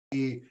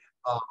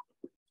uh,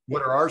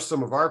 what are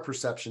some of our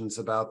perceptions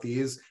about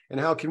these, and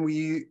how can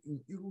we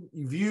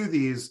view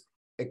these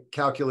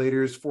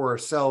calculators for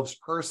ourselves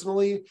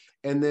personally,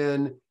 and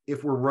then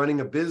if we're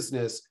running a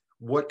business,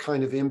 what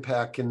kind of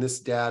impact can this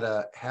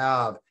data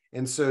have?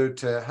 And so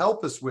to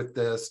help us with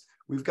this,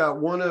 we've got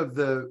one of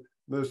the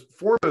most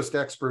foremost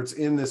experts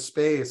in this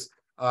space,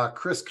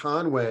 Chris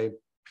Conway.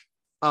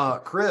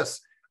 Chris,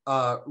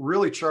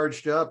 really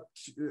charged up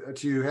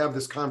to have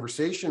this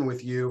conversation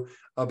with you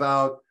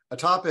about a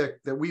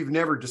topic that we've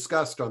never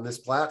discussed on this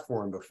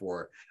platform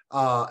before.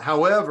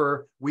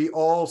 However, we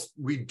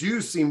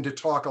do seem to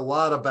talk a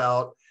lot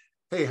about,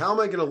 hey, how am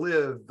I going to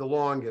live the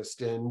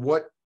longest, and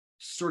what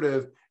sort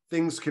of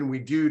things can we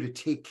do to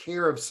take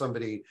care of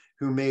somebody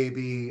who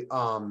maybe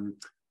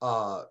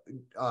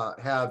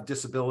have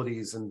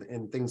disabilities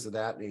and things of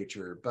that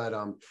nature.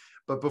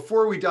 But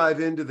before we dive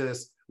into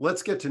this,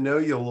 let's get to know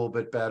you a little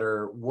bit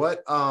better.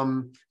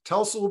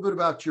 Tell us a little bit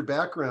about your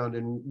background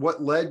and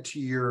what led to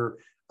your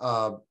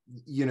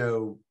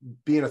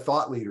being a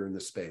thought leader in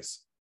this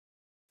space.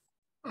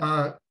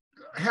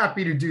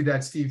 Happy to do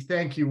that, Steve.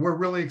 Thank you. We're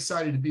really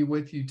excited to be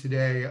with you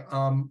today.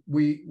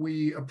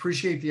 We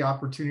appreciate the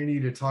opportunity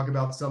to talk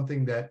about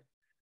something that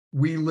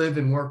we live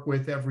and work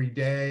with every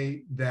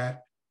day,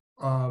 that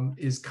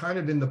is kind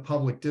of in the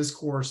public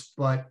discourse,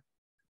 but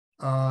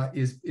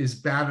is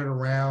batted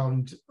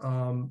around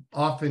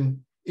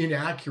often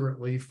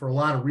inaccurately for a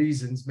lot of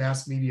reasons.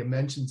 Mass media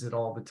mentions it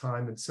all the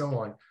time and so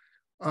on.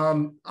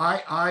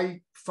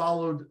 I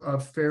followed a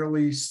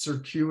fairly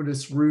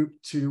circuitous route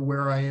to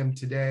where I am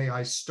today.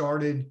 I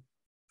started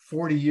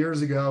 40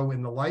 years ago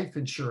in the life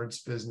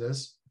insurance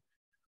business,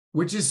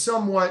 which is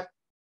somewhat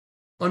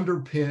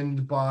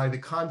underpinned by the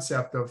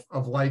concept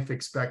of life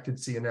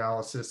expectancy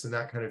analysis and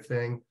that kind of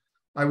thing.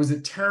 I was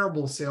a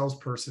terrible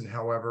salesperson,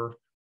 however,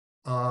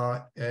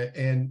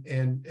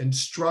 and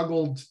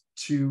struggled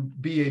to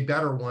be a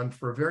better one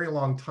for a very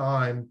long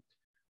time.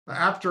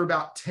 After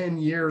about 10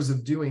 years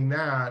of doing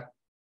that,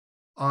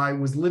 I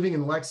was living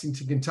in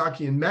Lexington,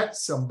 Kentucky, and met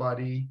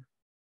somebody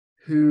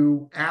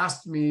who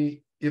asked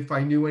me if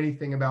I knew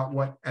anything about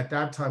what at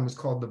that time was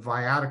called the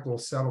viatical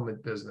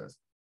settlement business.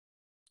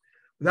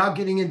 Without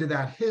getting into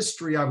that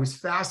history, I was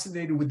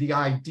fascinated with the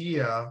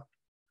idea,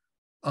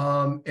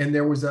 and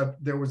there was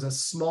a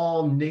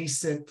small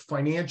nascent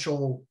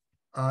financial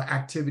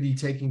activity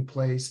taking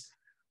place,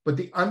 but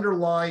the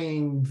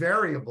underlying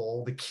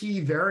variable, the key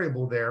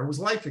variable there, was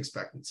life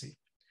expectancy.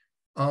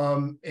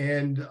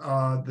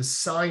 The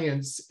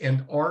science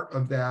and art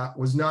of that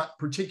was not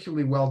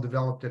particularly well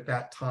developed at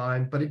that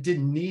time, but it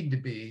didn't need to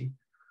be,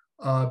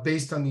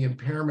 based on the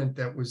impairment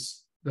that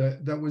was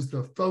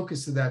the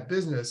focus of that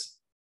business.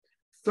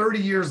 30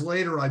 years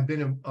later, I've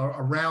been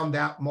around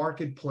that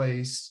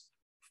marketplace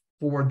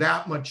for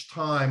that much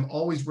time,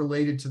 always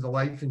related to the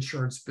life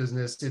insurance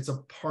business. It's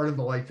a part of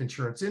the life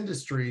insurance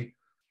industry.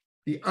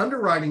 The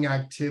underwriting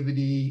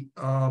activity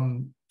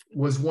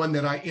was one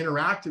that I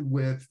interacted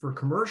with for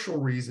commercial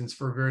reasons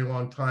for a very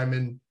long time.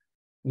 And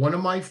one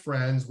of my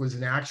friends was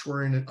an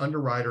actuary and an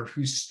underwriter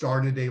who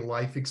started a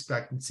life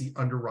expectancy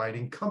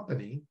underwriting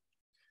company.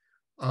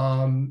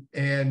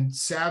 And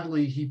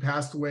sadly, he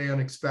passed away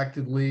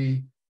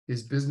unexpectedly.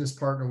 His business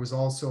partner was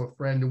also a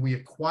friend, and we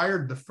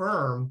acquired the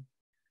firm,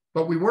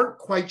 but we weren't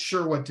quite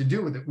sure what to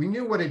do with it. We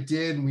knew what it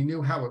did and we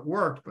knew how it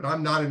worked, but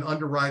I'm not an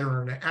underwriter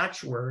or an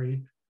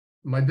actuary.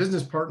 My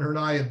business partner and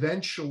I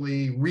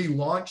eventually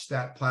relaunched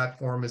that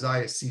platform as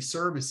ISC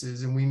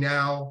Services, and we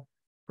now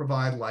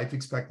provide life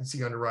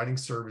expectancy underwriting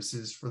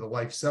services for the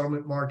life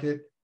settlement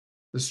market,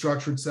 the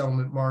structured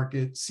settlement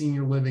market,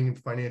 senior living and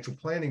financial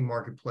planning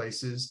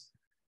marketplaces.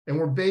 And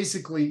we're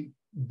basically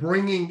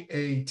bringing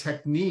a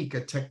technique,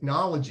 a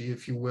technology,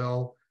 if you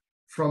will,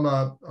 from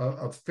a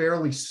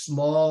fairly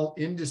small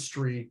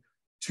industry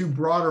to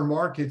broader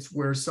markets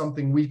where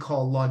something we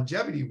call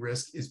longevity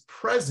risk is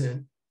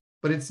present,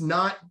 but it's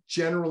not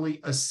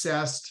generally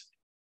assessed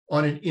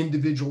on an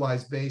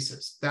individualized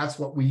basis. That's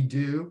what we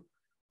do,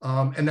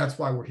 and that's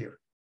why we're here.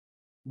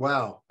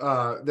 Wow,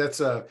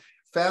 that's a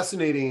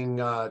fascinating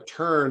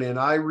turn. And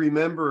I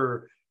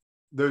remember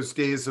those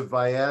days of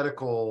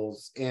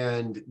viaticals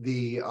and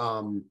the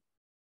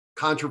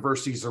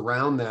controversies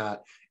around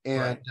that.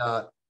 And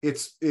right.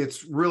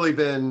 It's really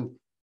been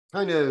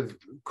kind of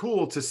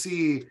cool to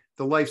see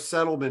the life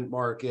settlement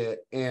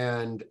market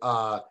and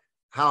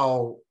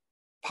how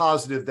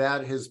positive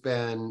that has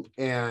been,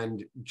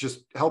 and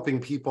just helping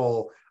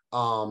people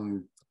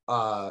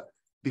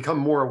become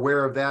more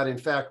aware of that. In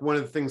fact, one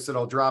of the things that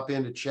I'll drop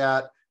into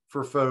chat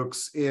for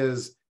folks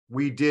is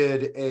we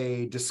did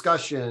a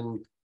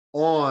discussion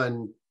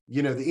on,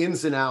 the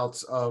ins and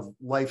outs of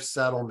life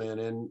settlement.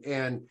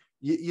 And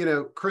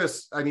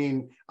Chris, I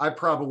mean, I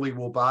probably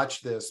will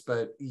botch this,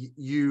 but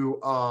you,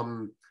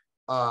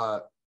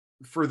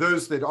 for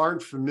those that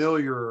aren't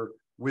familiar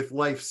with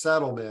life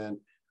settlement,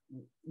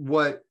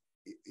 what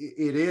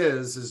it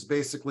is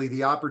basically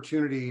the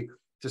opportunity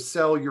to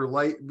sell your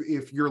life.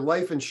 If your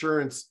life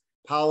insurance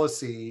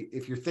policy,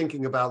 if you're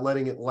thinking about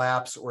letting it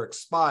lapse or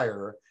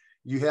expire,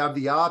 you have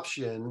the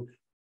option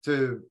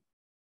to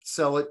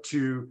sell it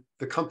to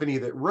the company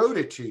that wrote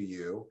it to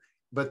you.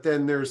 But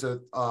then there's an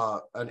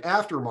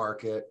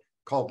aftermarket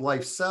called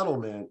life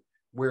settlement,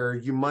 where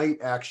you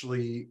might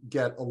actually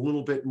get a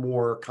little bit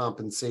more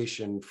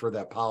compensation for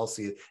that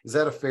policy. Is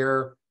that a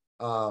fair?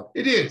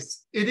 It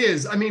is. It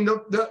is. I mean,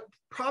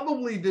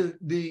 probably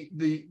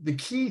the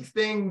key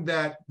thing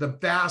that the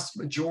vast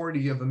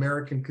majority of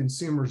American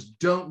consumers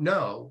don't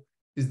know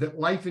is that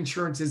life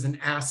insurance is an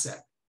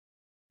asset,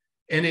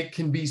 and it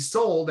can be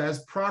sold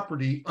as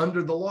property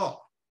under the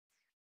law.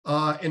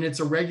 And it's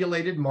a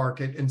regulated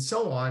market and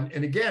so on.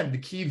 And again, the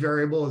key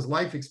variable is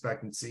life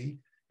expectancy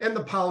and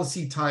the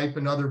policy type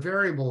and other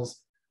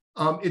variables.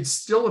 It's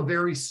still a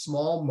very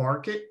small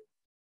market.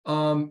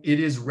 It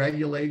is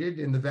regulated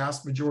in the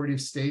vast majority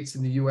of states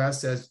in the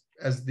US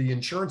as the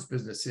insurance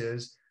business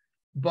is.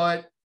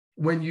 But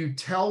when you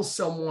tell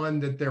someone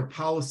that their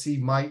policy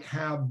might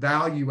have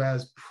value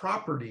as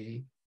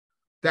property,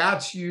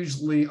 that's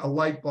usually a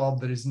light bulb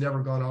that has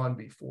never gone on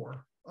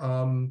before.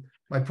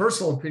 My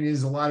personal opinion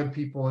is a lot of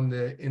people in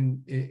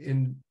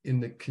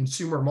the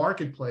consumer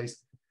marketplace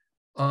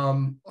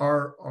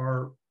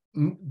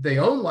they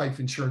own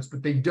life insurance,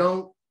 but they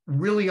don't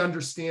really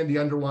understand the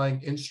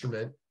underlying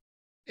instrument.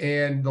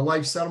 And the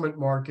life settlement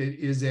market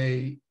is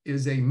a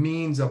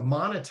means of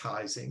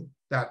monetizing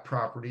that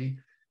property.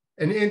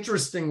 And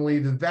interestingly,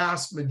 the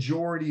vast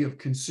majority of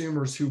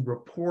consumers who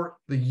report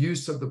the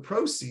use of the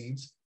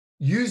proceeds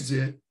use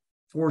it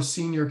for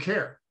senior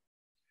care,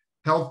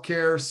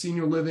 healthcare,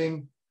 senior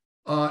living,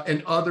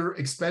 and other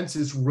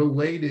expenses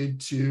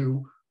related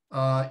to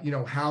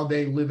how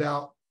they live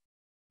out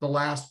the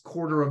last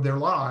quarter of their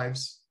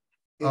lives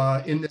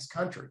in this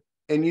country.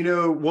 And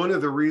one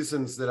of the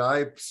reasons that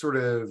I sort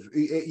of,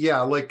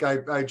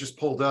 I just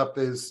pulled up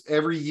is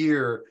every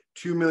year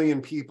 2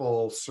 million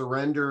people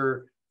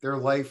surrender their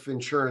life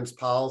insurance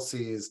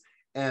policies,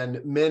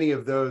 and many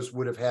of those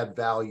would have had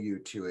value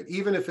to it.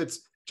 Even if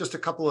it's just a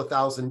couple of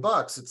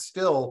 $1,000, it's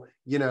still,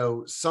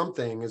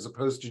 something as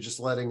opposed to just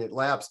letting it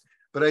lapse.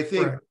 But I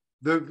think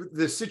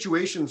the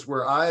situations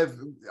where I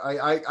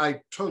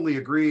totally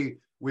agree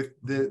with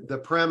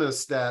the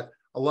premise that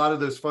a lot of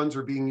those funds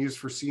are being used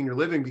for senior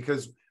living,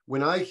 because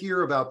when I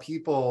hear about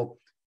people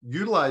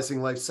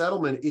utilizing life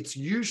settlement, it's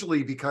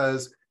usually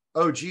because,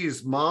 oh,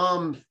 geez,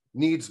 mom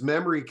needs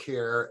memory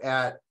care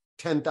at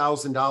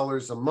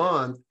 $10,000 a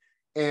month,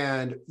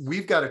 and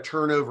we've got to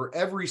turn over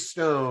every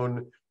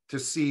stone to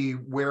see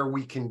where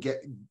we can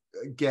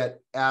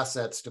get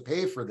assets to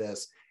pay for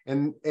this.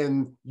 And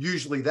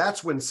usually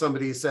that's when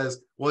somebody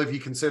says, well, have you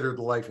considered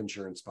the life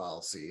insurance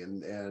policy?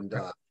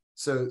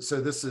 So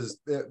this is,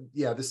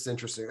 this is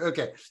interesting.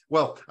 Okay.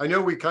 Well, I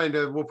know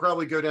we'll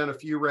probably go down a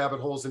few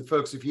rabbit holes, and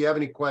folks, if you have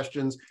any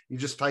questions, you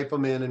just type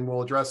them in and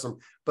we'll address them.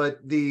 But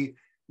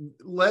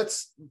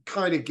let's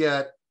kind of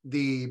get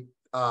the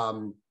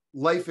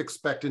life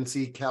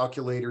expectancy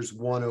calculators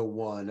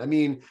 101. I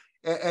mean,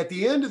 at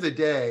the end of the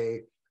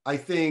day, I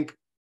think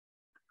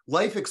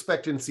life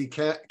expectancy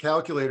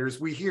calculators,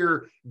 we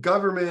hear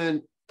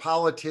government,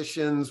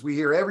 politicians, we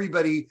hear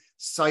everybody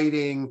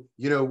citing,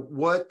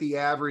 what the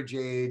average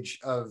age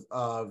of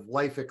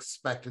life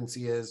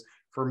expectancy is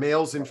for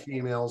males and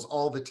females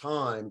all the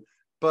time.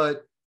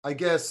 But I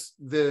guess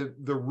the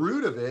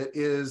root of it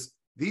is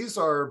these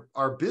are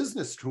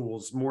business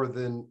tools more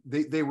than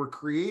they were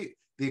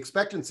the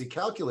expectancy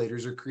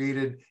calculators are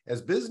created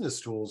as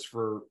business tools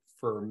for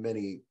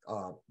many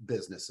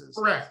businesses.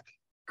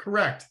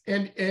 Correct.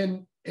 And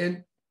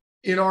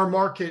in our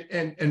market,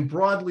 and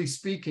broadly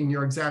speaking,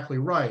 you're exactly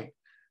right.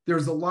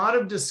 There's a lot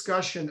of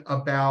discussion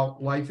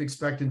about life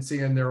expectancy,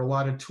 and there are a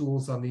lot of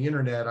tools on the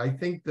internet. I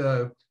think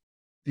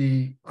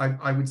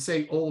I would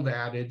say old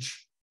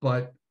adage,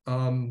 but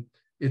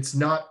it's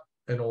not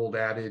an old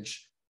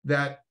adage,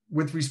 that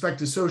with respect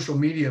to social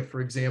media,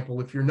 for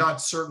example, if you're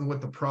not certain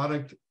what the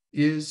product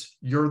is,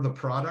 you're the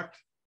product.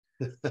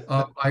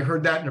 I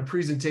heard that in a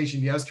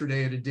presentation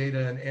yesterday at a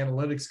data and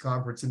analytics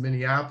conference in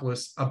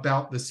Minneapolis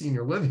about the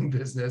senior living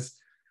business.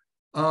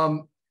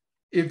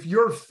 If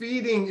you're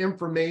feeding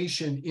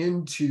information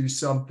into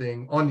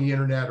something on the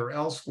internet or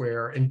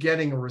elsewhere and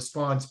getting a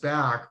response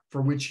back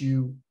for which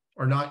you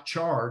are not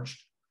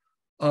charged,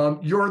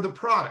 you're the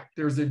product.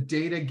 There's a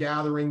data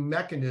gathering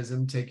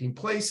mechanism taking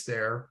place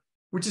there,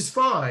 which is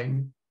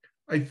fine.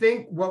 I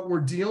think what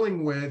we're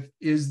dealing with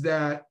is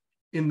that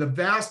in the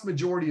vast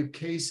majority of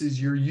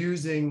cases, you're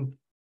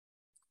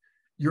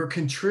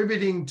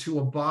contributing to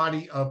a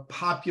body of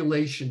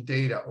population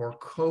data or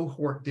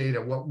cohort data,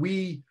 what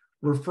we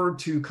refer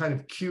to kind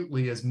of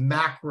cutely as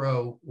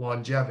macro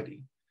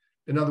longevity.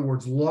 In other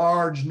words,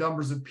 large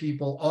numbers of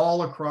people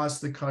all across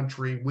the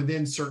country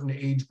within certain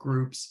age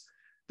groups.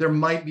 There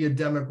might be a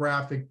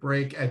demographic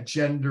break at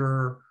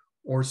gender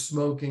or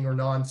smoking or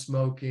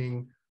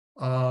non-smoking.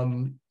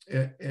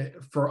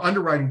 For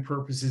underwriting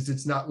purposes,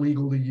 it's not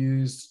legal to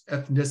use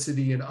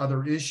ethnicity and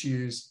other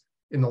issues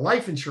in the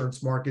life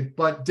insurance market,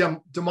 but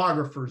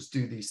demographers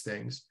do these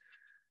things.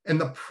 And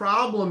the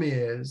problem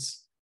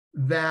is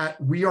that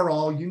we are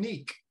all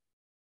unique.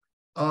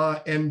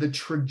 and the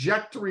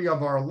trajectory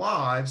of our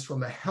lives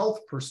from a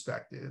health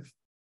perspective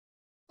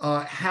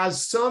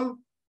has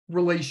some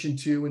relation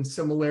to and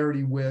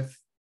similarity with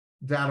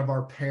that of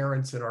our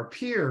parents and our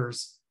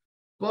peers,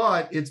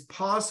 but it's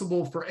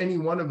possible for any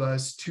one of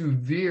us to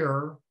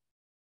veer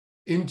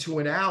into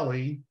an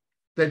alley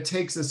that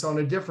takes us on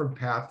a different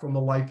path from a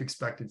life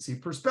expectancy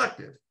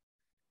perspective.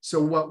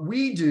 So what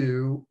we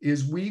do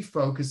is we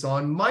focus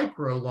on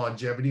micro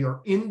longevity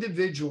or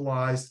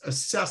individualized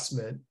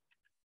assessment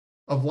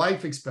of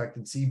life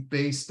expectancy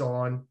based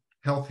on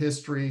health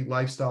history,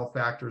 lifestyle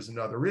factors, and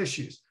other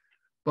issues.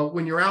 But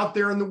when you're out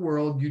there in the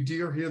world, you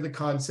do hear the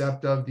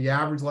concept of the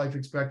average life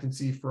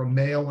expectancy for a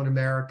male in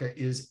America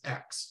is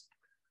X.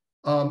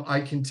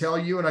 I can tell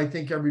you, and I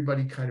think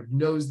everybody kind of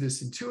knows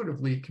this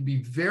intuitively, it can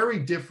be very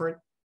different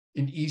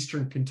in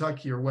Eastern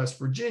Kentucky or West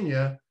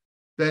Virginia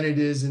than it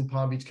is in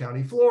Palm Beach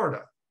County,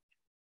 Florida.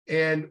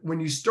 And when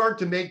you start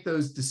to make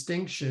those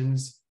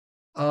distinctions,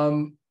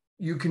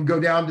 you can go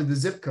down to the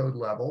zip code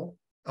level,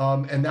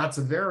 and that's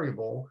a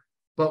variable.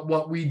 But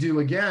what we do,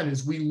 again,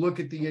 is we look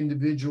at the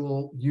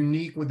individual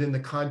unique within the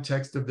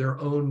context of their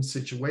own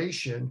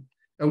situation,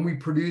 and we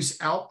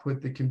produce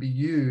output that can be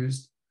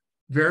used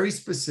very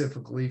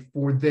specifically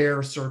for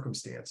their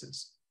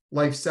circumstances.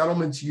 Life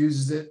Settlements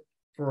uses it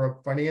for a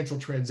financial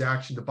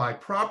transaction to buy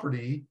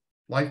property,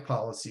 life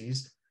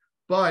policies,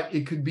 but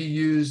it could be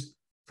used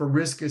for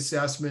risk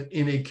assessment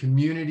in a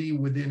community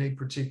within a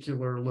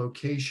particular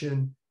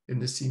location in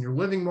the senior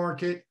living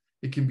market.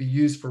 It can be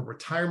used for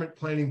retirement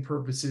planning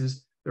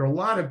purposes. There are a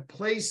lot of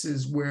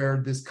places where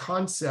this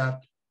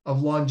concept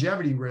of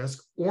longevity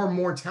risk or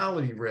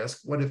mortality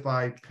risk, what if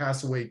I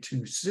pass away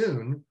too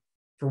soon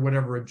for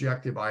whatever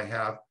objective I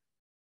have,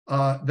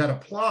 that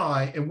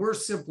apply. And we're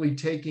simply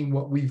taking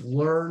what we've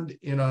learned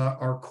in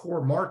our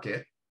core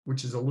market,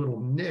 which is a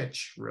little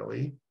niche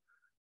really,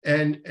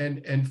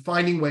 and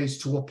finding ways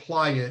to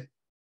apply it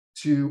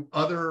to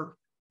other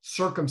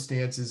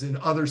circumstances in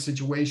other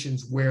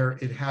situations where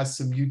it has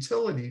some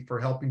utility for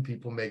helping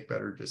people make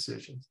better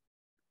decisions.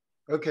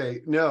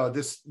 Okay, no,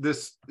 this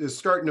is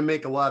starting to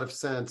make a lot of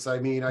sense. I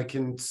mean, I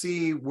can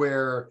see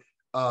where,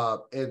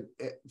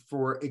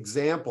 for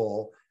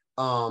example,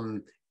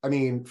 I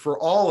mean, for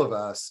all of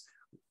us,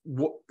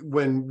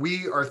 when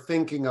we are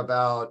thinking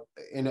about,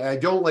 and I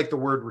don't like the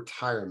word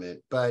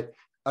retirement, but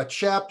a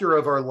chapter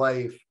of our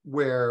life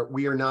where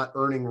we are not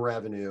earning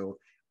revenue,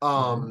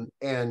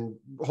 and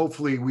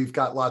hopefully we've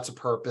got lots of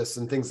purpose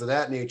and things of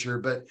that nature.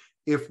 But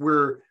if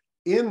we're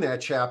in that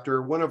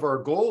chapter, one of our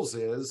goals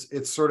is,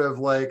 it's sort of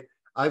like,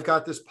 I've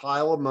got this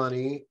pile of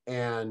money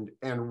and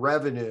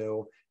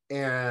revenue,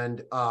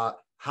 and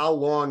how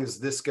long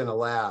is this going to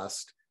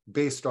last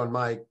based on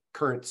my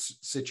current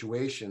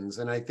situations?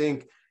 And I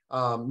think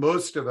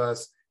most of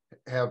us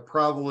have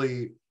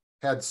probably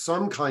had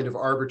some kind of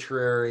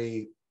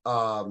arbitrary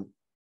life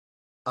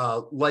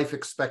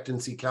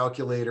expectancy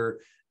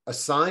calculator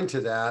assigned to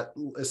that,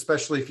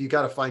 especially if you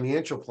got a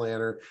financial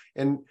planner.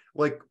 And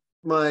like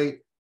I'm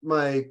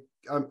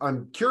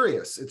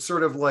curious, it's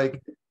sort of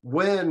like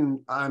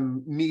when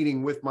I'm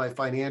meeting with my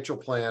financial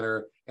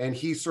planner and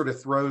he sort of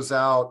throws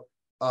out,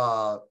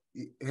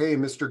 hey,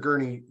 Mr.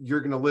 Gurney, you're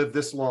going to live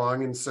this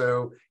long, and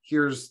so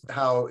here's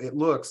how it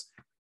looks.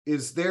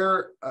 Is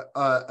there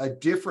a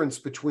difference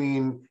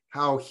between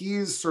how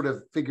he's sort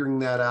of figuring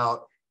that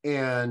out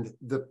and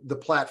the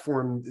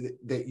platform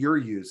that you're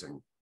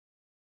using?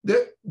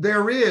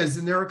 There is,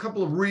 and there are a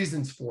couple of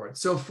reasons for it.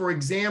 So, for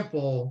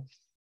example,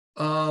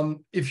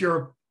 if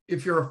you're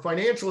a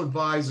financial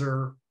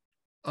advisor,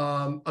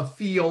 a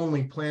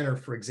fee-only planner,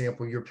 for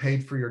example, you're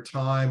paid for your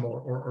time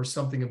or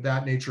something of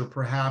that nature.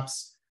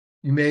 Perhaps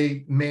you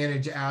may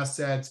manage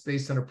assets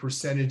based on a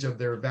percentage of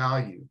their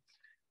value.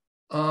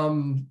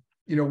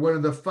 One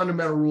of the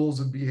fundamental rules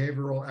of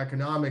behavioral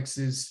economics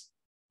is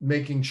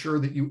making sure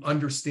that you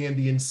understand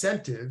the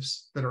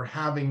incentives that are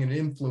having an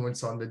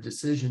influence on the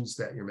decisions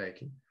that you're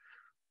making.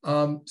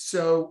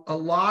 So a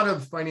lot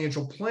of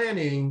financial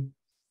planning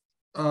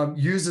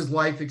uses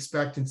life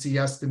expectancy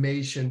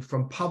estimation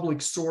from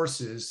public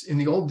sources. In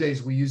the old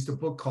days, we used a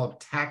book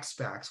called Tax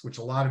Facts, which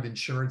a lot of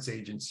insurance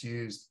agents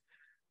used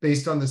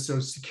based on the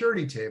Social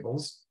Security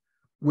tables,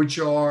 which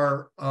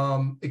are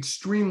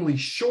extremely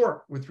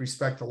short with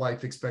respect to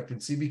life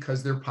expectancy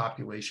because they're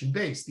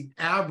population-based. The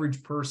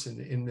average person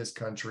in this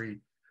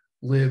country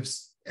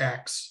lives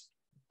X.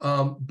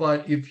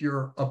 But if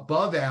you're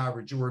above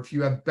average, or if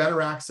you have better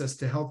access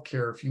to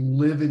healthcare, if you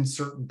live in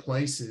certain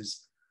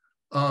places,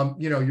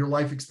 your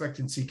life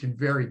expectancy can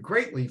vary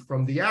greatly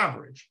from the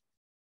average.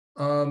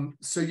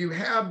 So you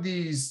have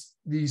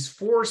these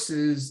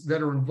forces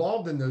that are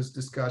involved in those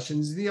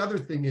discussions. The other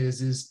thing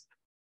is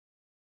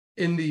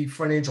in the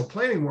financial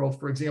planning world,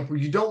 for example,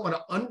 you don't want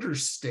to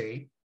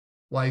understate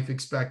life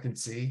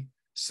expectancy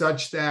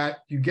such that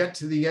you get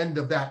to the end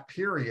of that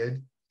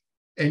period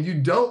and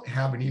you don't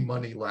have any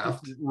money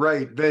left.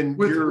 Right. Then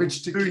with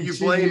which to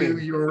continue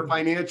your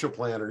financial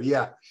planner.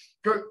 Yeah.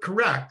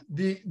 Correct.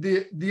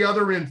 The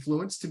other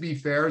influence, to be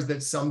fair, is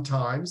that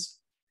sometimes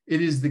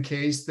it is the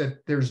case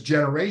that there's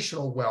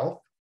generational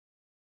wealth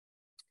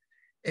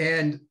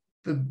And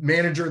the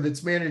manager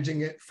that's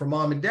managing it for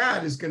mom and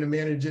dad is going to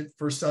manage it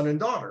for son and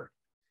daughter.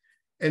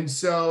 And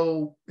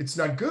so it's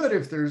not good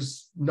if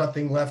there's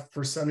nothing left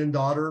for son and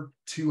daughter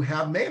to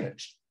have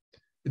managed.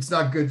 It's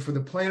not good for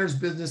the planner's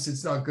business.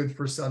 It's not good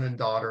for son and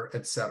daughter,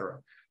 et cetera.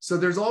 So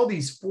there's all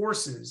these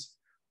forces.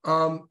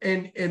 And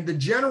the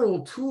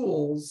general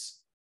tools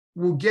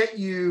will get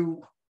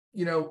you,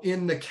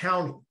 in the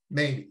county,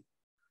 maybe.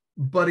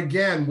 But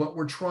again, what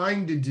we're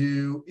trying to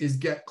do is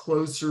get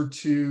closer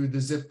to the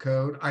zip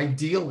code,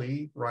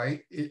 ideally,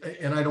 right?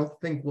 And I don't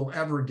think we'll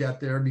ever get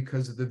there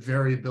because of the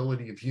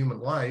variability of human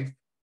life,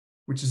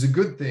 which is a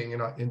good thing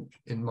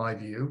in my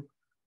view.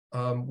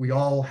 We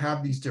all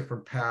have these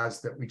different paths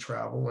that we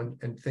travel,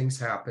 and things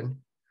happen.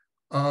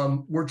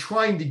 We're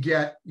trying to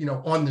get,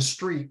 on the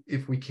street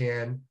if we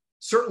can,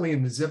 certainly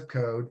in the zip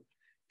code.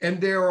 And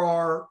there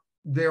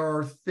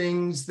are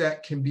things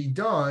that can be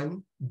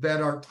done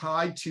that are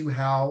tied to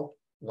how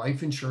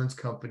life insurance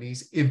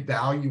companies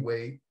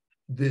evaluate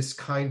this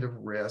kind of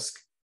risk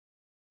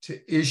to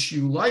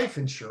issue life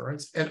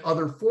insurance and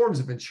other forms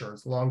of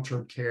insurance,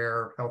 long-term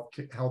care,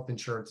 health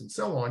insurance, and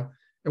so on.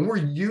 And we're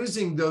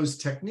using those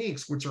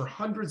techniques, which are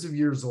hundreds of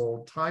years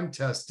old,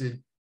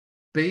 time-tested,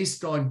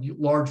 based on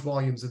large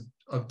volumes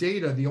of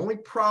data. The only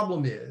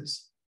problem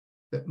is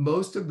that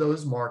most of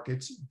those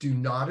markets do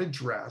not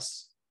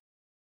address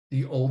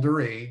the older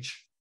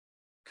age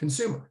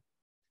consumer.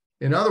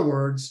 In other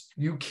words,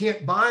 you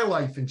can't buy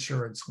life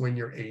insurance when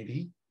you're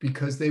 80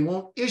 because they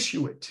won't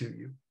issue it to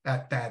you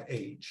at that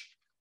age.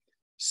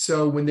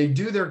 So when they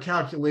do their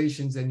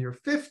calculations and you're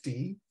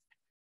 50,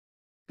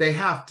 they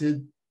have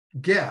to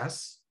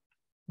guess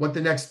what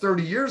the next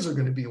 30 years are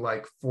going to be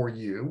like for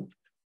you.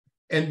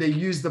 And they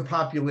use the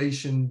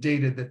population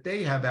data that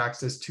they have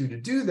access to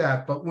do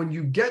that. But when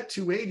you get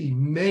to 80,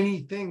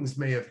 many things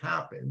may have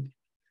happened.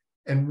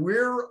 And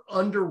we're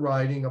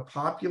underwriting a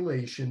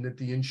population that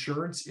the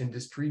insurance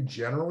industry,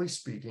 generally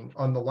speaking,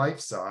 on the life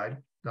side,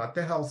 not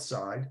the health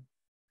side,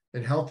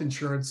 and health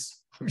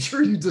insurance, I'm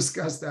sure you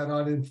discussed that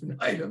ad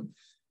infinitum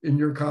in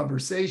your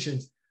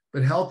conversations,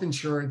 but health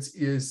insurance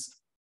is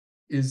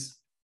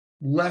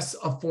less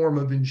a form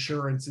of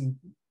insurance in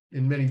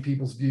many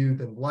people's view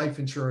than life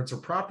insurance or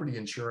property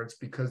insurance,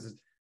 because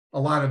a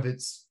lot of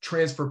it's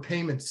transfer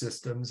payment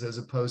systems as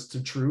opposed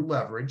to true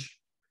leverage.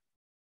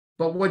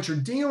 But what you're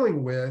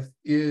dealing with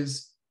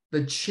is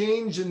the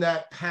change in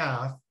that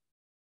path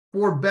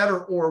for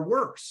better or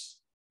worse.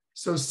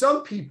 So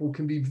some people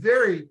can be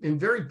in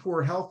very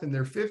poor health in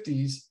their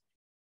 50s,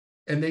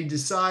 and they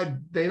decide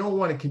they don't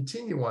want to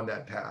continue on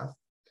that path.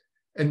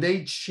 And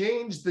they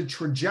change the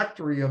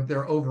trajectory of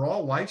their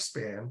overall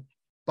lifespan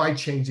by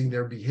changing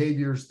their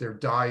behaviors, their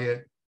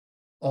diet,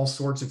 all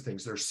sorts of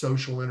things, their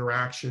social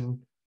interaction,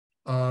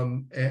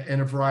 and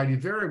a variety of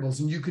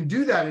variables. And you can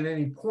do that at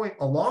any point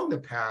along the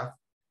path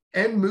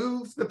and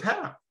move the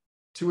path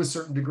to a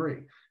certain degree.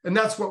 And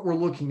that's what we're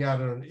looking at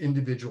on an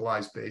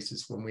individualized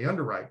basis when we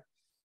underwrite.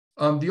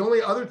 The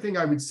only other thing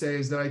I would say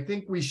is that I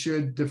think we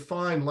should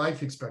define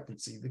life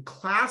expectancy. The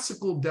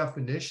classical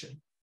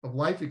definition of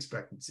life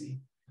expectancy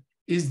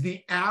is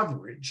the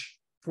average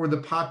for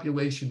the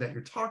population that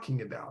you're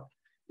talking about.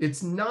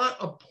 It's not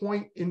a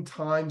point in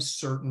time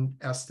certain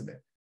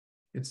estimate.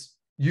 It's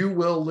you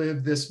will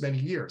live this many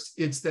years.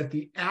 It's that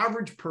the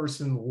average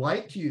person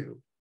like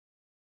you,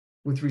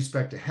 with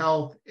respect to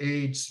health,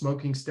 age,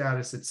 smoking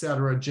status, et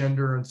cetera,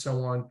 gender, and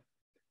so on,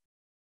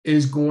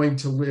 is going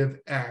to live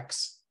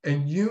X.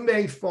 And you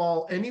may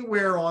fall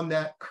anywhere on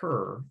that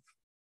curve.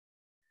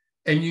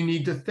 And you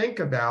need to think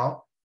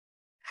about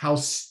how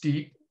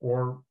steep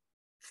or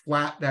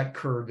flat that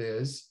curve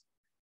is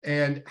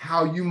and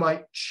how you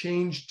might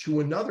change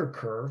to another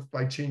curve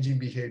by changing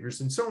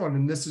behaviors and so on.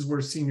 And this is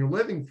where senior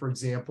living, for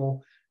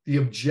example, the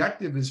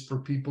objective is for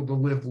people to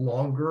live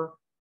longer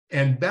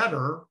and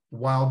better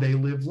while they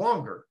live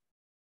longer.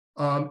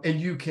 And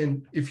you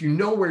can, if you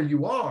know where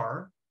you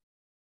are,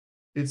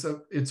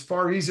 it's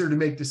far easier to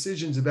make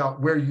decisions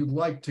about where you'd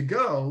like to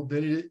go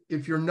than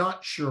if you're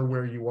not sure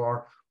where you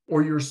are,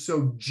 or you're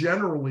so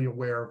generally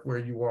aware of where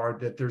you are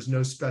that there's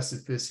no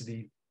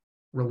specificity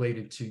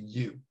related to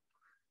you.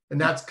 And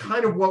that's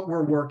kind of what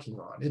we're working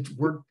on.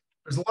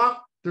 There's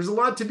a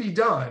lot to be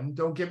done,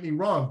 don't get me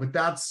wrong, but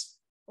that's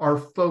our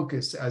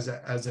focus as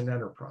an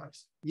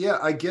enterprise. Yeah,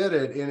 I get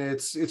it. And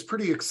it's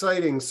pretty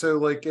exciting. So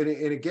like, and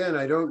again,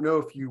 I don't know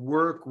if you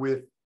work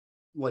with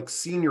like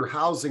senior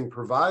housing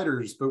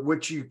providers, but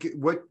what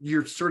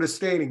you're sort of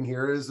stating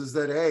here is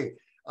that, hey,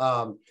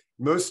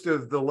 most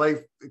of the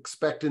life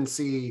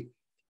expectancy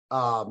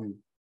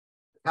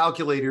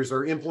calculators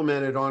are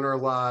implemented on our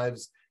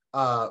lives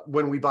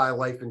when we buy a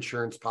life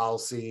insurance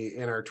policy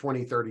in our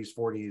 20s, 30s,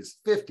 40s,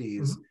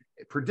 50s,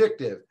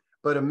 predictive.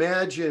 But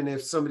imagine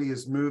if somebody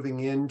is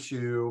moving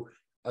into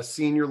a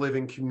senior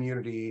living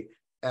community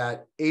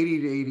at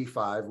 80 to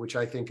 85, which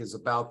I think is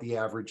about the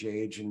average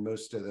age in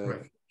most of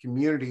the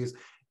communities,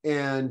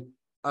 and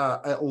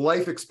a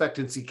life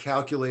expectancy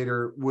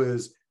calculator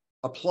was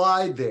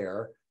applied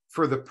there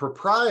for the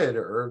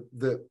proprietor,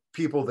 the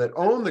people that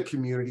own the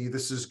community,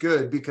 this is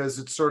good because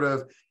it's sort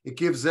of, it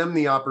gives them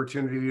the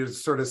opportunity to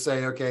sort of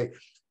say, okay,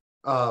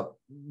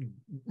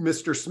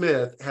 Mr.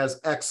 Smith has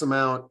X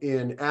amount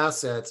in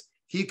assets.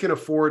 He can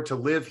afford to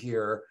live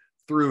here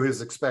through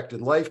his expected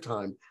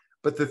lifetime.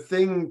 But the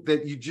thing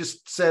that you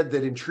just said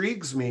that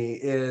intrigues me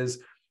is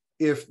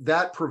if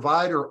that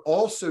provider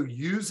also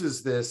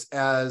uses this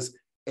as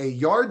a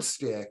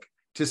yardstick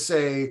to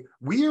say,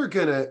 we are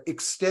going to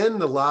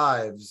extend the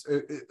lives,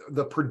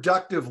 the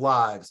productive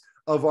lives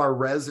of our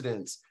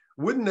residents.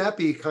 Wouldn't that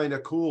be kind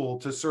of cool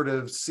to sort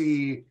of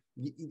see,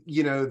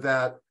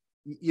 that,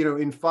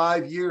 in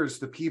 5 years,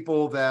 the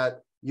people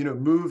that,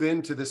 move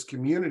into this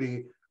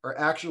community are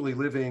actually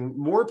living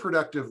more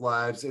productive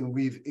lives, and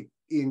we've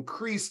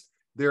increased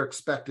their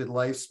expected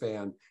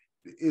lifespan.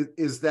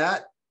 Is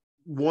that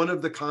one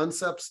of the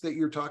concepts that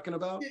you're talking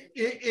about?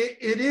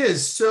 It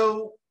is.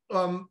 So,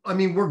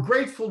 we're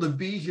grateful to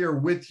be here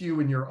with you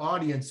and your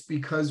audience,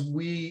 because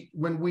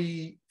when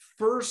we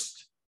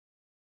first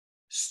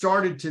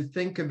started to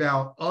think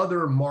about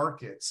other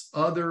markets,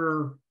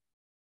 other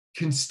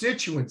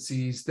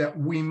constituencies that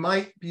we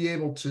might be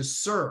able to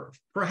serve,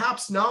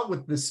 perhaps not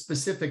with the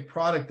specific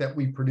product that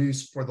we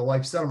produce for the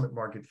life settlement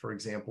market, for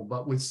example,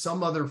 but with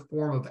some other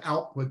form of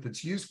output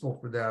that's useful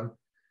for them,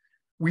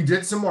 we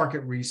did some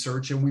market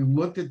research and we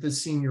looked at the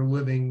senior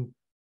living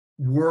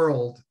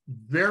world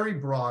very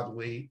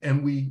broadly,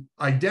 and we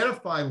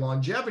identify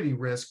longevity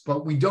risk,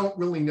 but we don't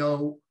really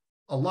know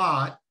a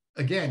lot.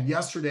 Again,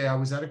 yesterday I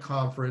was at a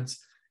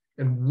conference,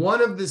 and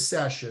one of the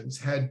sessions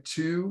had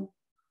two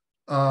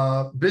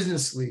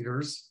business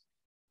leaders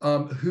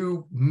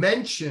who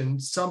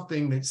mentioned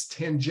something that's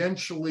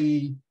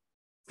tangentially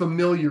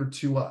familiar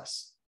to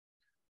us.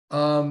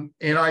 And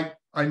I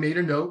made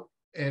a note,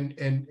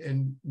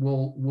 and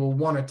we'll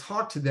want to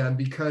talk to them,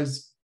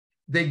 because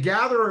they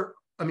gather,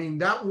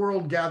 that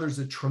world gathers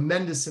a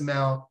tremendous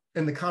amount,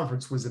 and the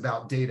conference was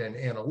about data and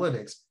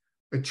analytics,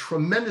 a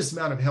tremendous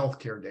amount of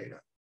healthcare data,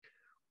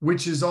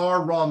 which is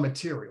our raw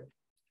material.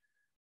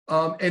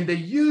 And they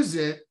use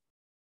it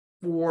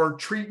for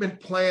treatment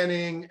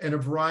planning and a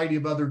variety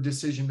of other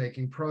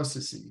decision-making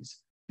processes.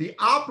 The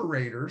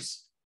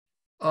operators,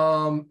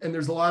 and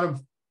there's a lot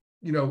of,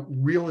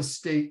 real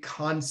estate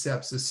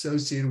concepts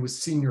associated with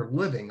senior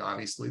living.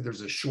 Obviously,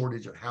 there's a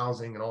shortage of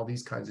housing and all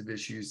these kinds of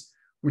issues,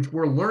 which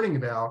we're learning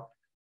about.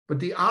 But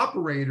the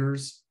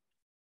operators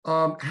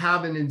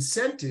have an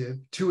incentive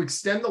to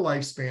extend the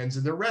lifespans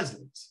of their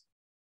residents,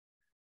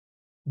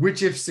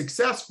 which, if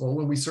successful,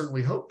 and we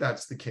certainly hope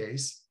that's the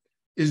case,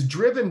 is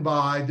driven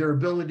by their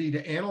ability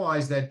to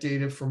analyze that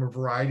data from a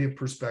variety of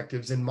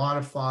perspectives and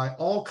modify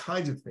all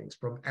kinds of things,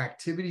 from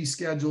activity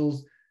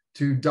schedules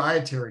to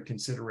dietary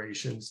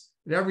considerations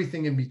and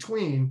everything in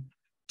between,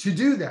 to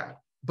do that.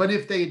 But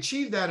if they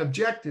achieve that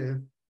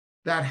objective,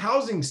 that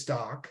housing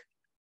stock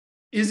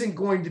isn't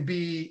going to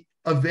be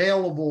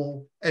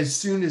available as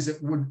soon as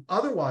it would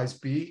otherwise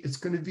be. It's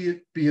going to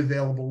be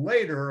available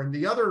later. And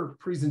the other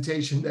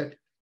presentation that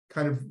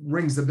kind of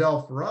rings the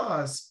bell for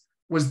us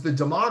was the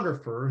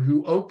demographer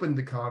who opened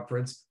the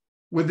conference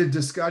with a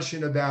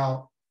discussion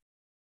about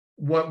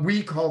what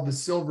we call the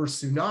silver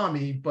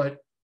tsunami, but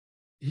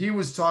he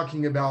was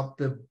talking about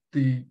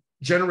the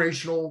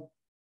generational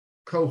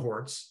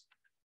cohorts,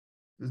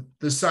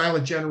 the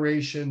silent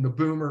generation, the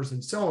boomers,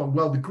 and so on.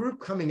 Well, the group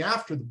coming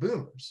after the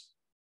boomers,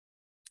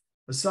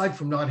 aside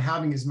from not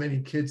having as many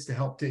kids to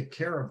help take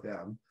care of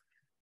them,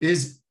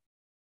 is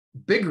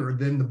bigger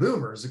than the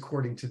boomers,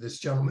 according to this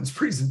gentleman's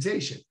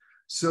presentation.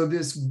 So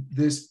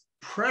this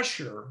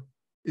pressure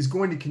is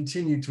going to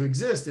continue to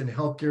exist, and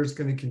healthcare is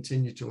going to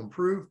continue to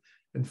improve,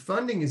 and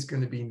funding is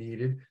going to be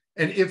needed.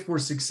 And if we're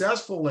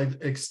successful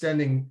at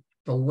extending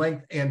the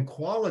length and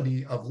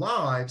quality of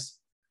lives,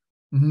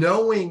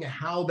 knowing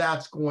how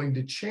that's going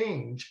to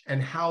change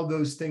and how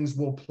those things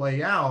will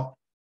play out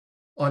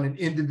on an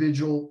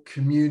individual,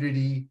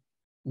 community,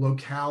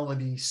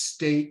 locality,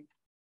 state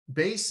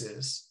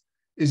basis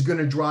is going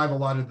to drive a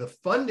lot of the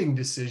funding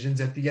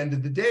decisions at the end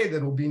of the day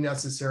that will be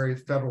necessary at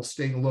federal,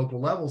 state, and local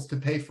levels to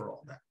pay for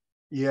all that.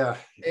 Yeah.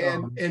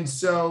 And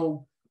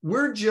so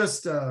we're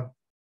just,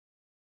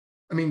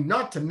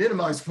 not to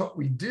minimize what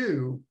we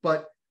do,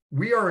 but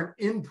we are an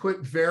input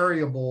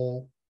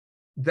variable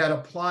that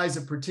applies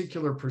a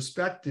particular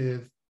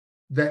perspective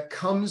that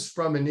comes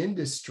from an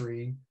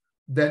industry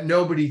that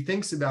nobody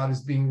thinks about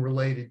as being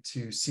related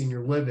to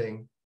senior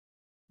living.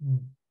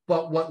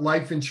 But what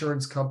life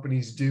insurance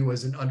companies do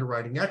as an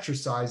underwriting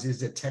exercise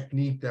is a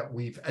technique that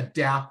we've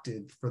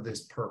adapted for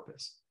this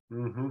purpose.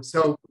 Mm-hmm.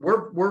 So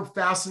we're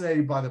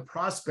fascinated by the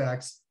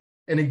prospects.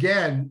 And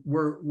again,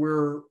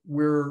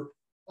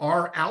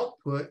 our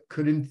output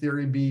could, in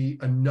theory, be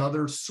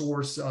another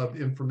source of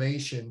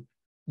information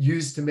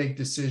used to make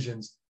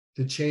decisions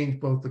to change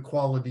both the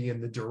quality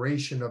and the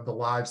duration of the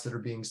lives that are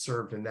being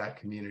served in that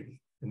community,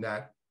 in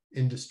that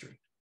industry.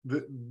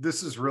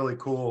 This is really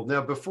cool.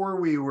 Now, before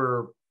we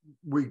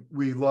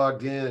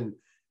logged in,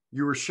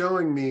 you were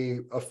showing me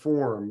a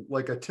form,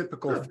 like a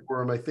typical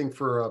form, I think,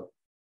 for a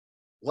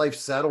life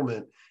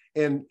settlement.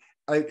 And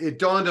it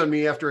dawned on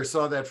me after I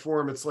saw that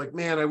form. It's like,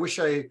 man, I wish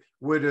I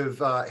would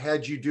have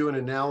had you do an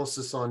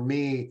analysis on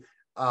me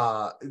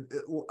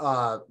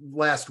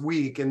last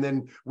week, and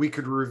then we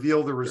could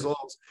reveal the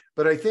results.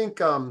 But I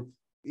think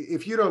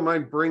if you don't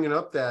mind bringing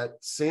up that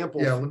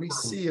sample. Yeah, let me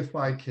see if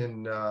I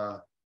can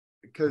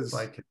because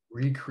I can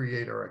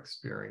recreate our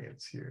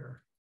experience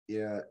here.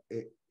 Yeah,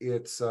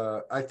 it's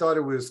I thought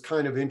it was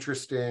kind of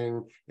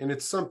interesting, and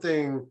it's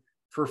something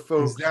for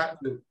folks.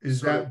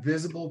 Is that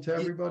visible to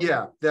everybody?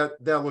 Yeah,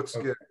 that looks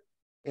good.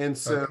 And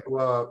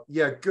so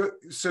yeah,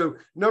 good. So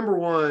number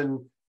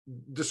one,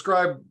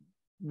 describe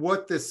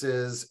what this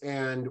is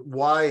and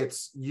why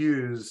it's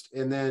used,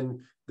 and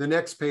then the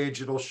next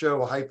page it'll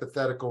show a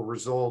hypothetical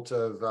result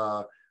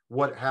of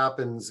what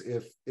happens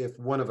if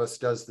one of us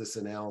does this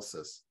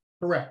analysis.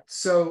 Correct.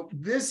 So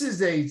this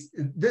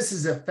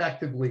is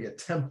effectively a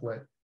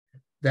template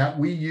that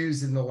we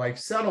use in the life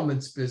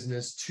settlements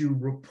business to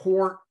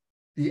report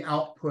the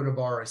output of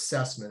our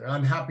assessment. And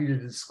I'm happy to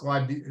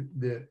describe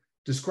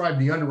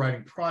the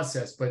underwriting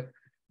process, but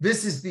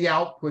this is the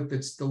output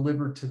that's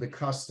delivered to the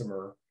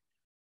customer,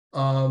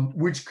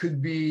 which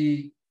could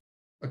be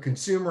a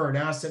consumer, an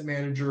asset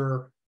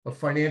manager, a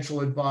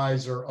financial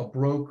advisor, a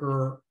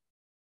broker.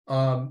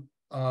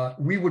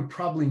 We would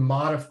probably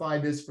modify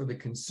this for the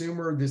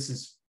consumer. This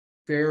is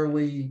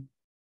fairly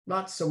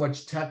not so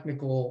much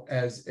technical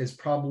as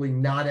probably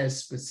not as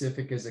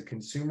specific as a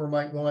consumer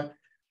might want.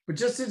 But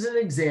just as an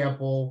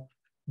example,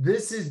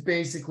 this is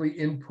basically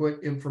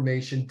input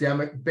information,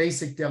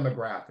 basic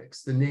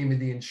demographics, the name of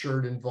the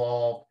insured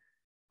involved,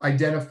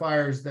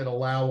 identifiers that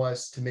allow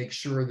us to make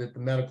sure that the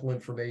medical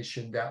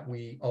information that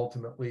we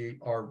ultimately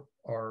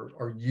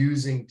are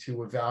using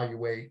to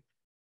evaluate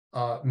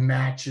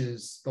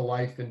matches the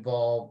life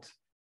involved,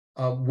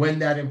 when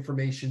that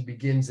information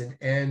begins and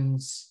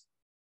ends.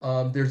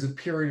 There's a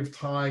period of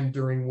time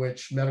during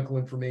which medical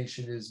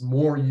information is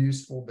more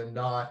useful than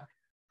not.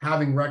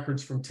 Having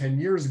records from 10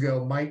 years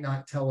ago might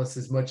not tell us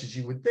as much as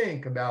you would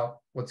think about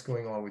what's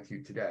going on with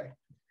you today.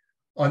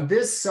 On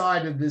this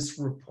side of this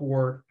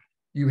report,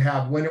 you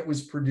have when it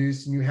was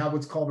produced, and you have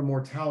what's called a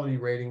mortality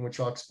rating, which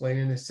I'll explain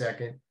in a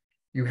second.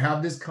 You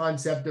have this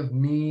concept of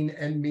mean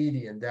and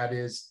median, that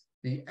is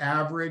the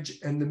average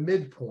and the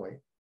midpoint.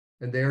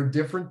 And they are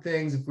different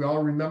things. If we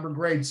all remember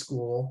grade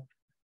school,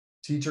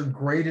 teacher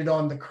graded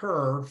on the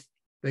curve,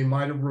 they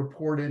might have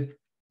reported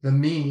the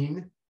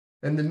mean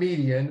and the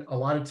median. A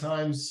lot of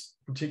times,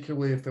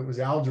 particularly if it was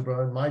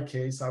algebra, in my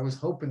case, I was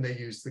hoping they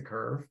used the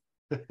curve.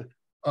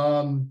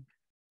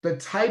 The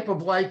type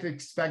of life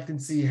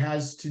expectancy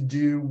has to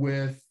do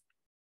with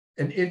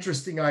an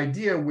interesting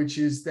idea, which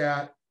is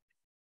that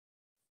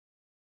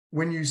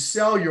when you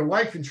sell your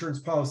life insurance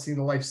policy in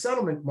the life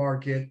settlement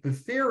market, the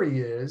theory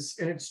is,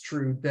 and it's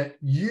true, that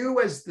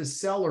you as the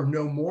seller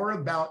know more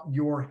about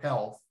your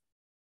health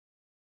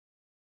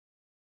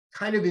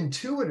kind of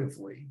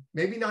intuitively,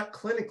 maybe not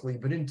clinically,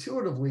 but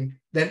intuitively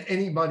than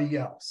anybody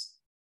else.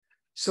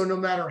 So no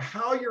matter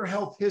how your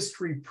health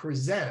history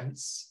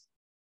presents,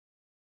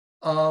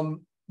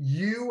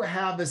 you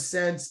have a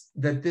sense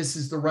that this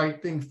is the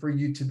right thing for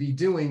you to be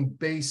doing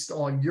based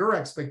on your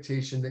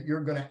expectation that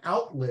you're going to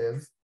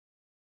outlive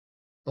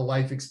the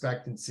life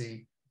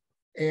expectancy.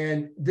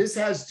 And this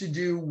has to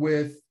do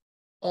with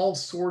all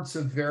sorts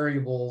of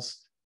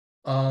variables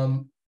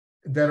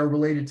that are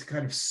related to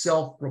kind of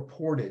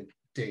self-reported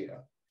data.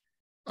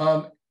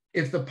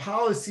 If the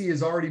policy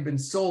has already been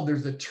sold,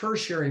 there's a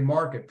tertiary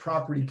market.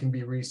 Property can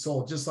be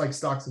resold, just like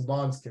stocks and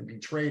bonds can be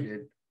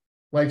traded.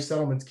 Life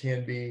settlements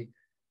can be.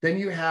 Then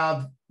you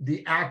have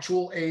the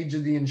actual age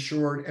of the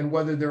insured and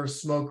whether they're a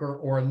smoker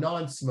or a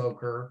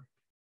non-smoker,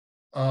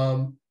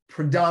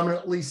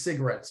 predominantly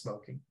cigarette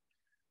smoking.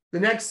 The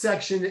next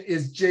section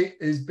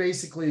is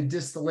basically a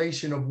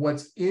distillation of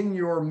what's in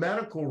your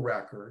medical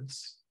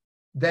records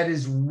that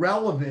is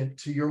relevant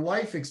to your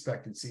life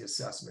expectancy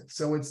assessment.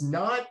 So it's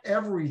not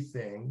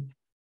everything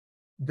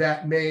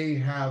that may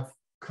have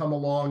come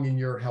along in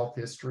your health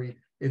history.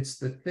 It's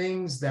the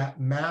things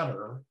that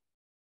matter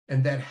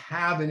and that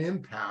have an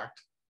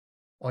impact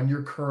on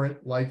your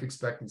current life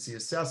expectancy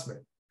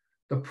assessment.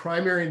 The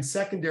primary and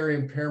secondary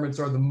impairments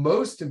are the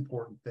most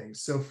important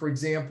things. So for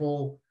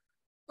example,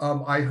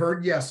 I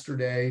heard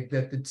yesterday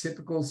that the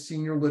typical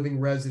senior living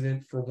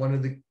resident for one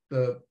of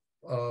the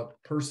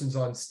persons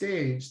on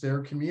stage, their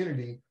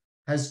community,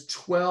 has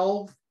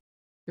 12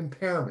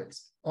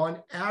 impairments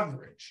on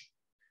average.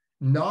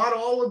 Not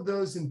all of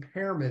those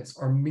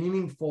impairments are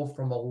meaningful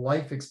from a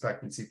life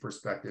expectancy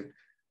perspective,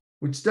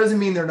 which doesn't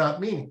mean they're not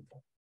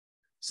meaningful.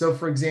 So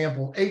for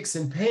example, aches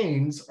and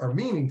pains are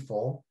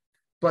meaningful,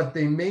 but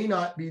they may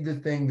not be the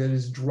thing that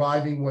is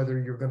driving whether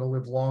you're going to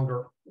live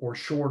longer or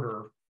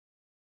shorter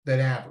than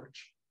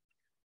average.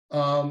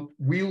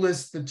 We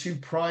list the two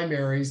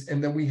primaries,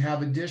 and then we have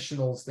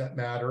additionals that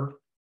matter.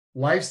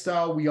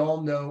 Lifestyle, we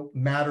all know,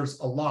 matters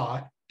a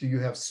lot. Do you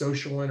have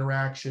social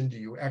interaction? Do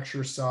you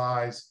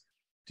exercise?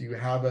 Do you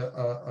have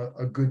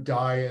a good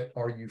diet?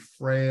 Are you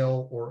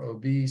frail or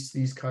obese?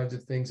 These kinds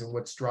of things, and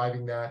what's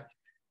driving that.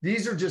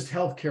 These are just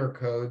healthcare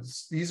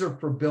codes. These are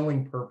for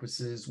billing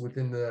purposes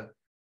within the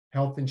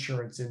health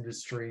insurance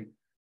industry,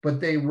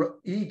 but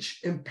each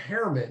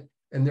impairment,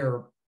 and there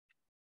are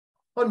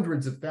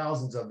hundreds of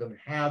thousands of them,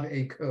 have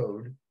a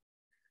code.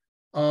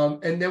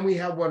 And then we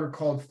have what are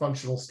called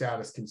functional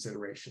status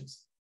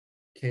considerations.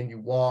 Can you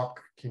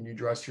walk? Can you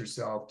dress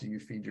yourself? Do you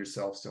feed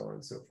yourself? So on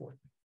and so forth.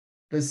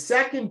 The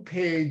second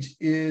page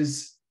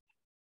is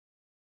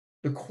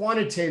the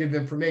quantitative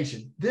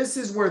information. This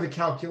is where the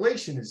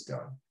calculation is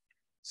done.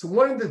 So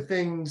one of the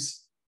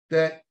things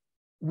that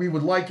we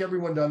would like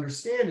everyone to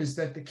understand is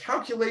that the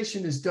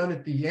calculation is done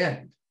at the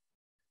end.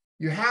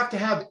 You have to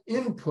have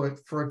input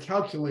for a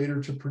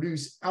calculator to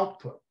produce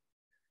output.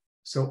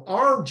 So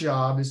our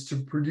job is to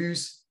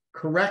produce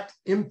correct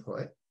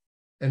input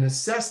and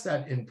assess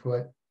that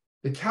input.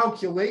 The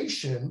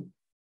calculation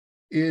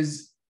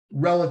is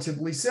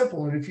relatively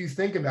simple. And if you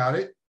think about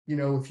it,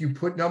 if you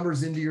put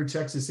numbers into your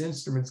Texas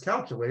Instruments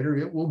calculator,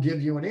 it will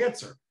give you an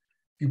answer.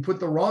 If you put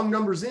the wrong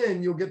numbers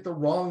in, you'll get the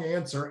wrong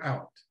answer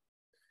out.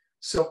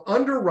 So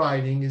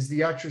underwriting is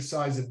the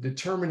exercise of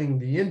determining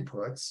the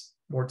inputs,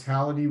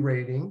 mortality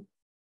rating,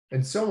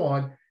 and so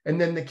on. And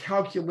then the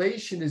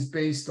calculation is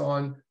based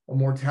on a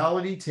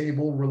mortality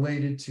table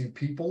related to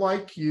people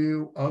like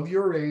you, of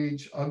your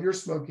age, of your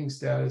smoking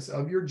status,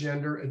 of your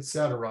gender, et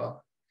cetera,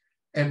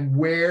 and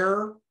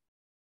where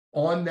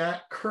on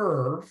that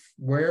curve,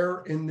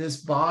 where in this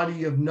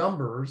body of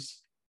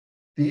numbers,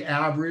 the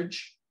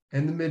average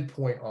and the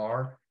midpoint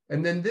are.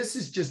 And then this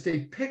is just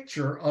a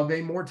picture of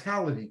a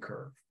mortality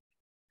curve.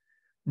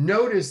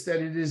 Notice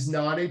that it is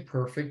not a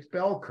perfect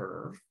bell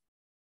curve,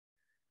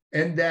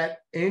 and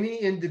that any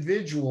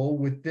individual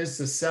with this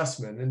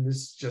assessment, and this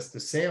is just a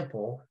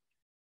sample,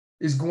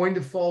 is going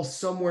to fall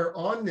somewhere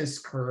on this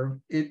curve,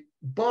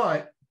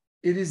 but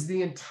it is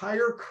the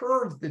entire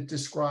curve that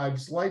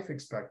describes life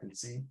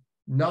expectancy,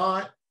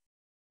 not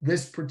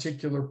this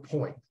particular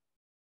point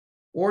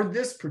or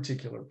this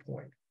particular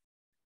point.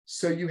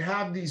 So you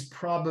have these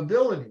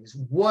probabilities.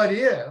 What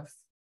if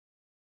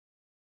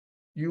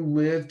you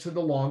live to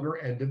the longer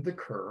end of the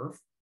curve?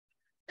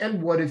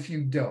 And what if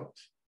you don't?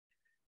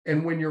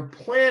 And when you're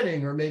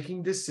planning or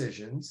making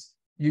decisions,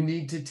 you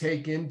need to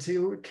take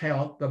into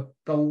account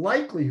the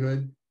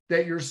likelihood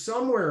that you're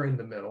somewhere in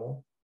the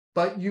middle,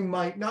 but you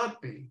might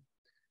not be.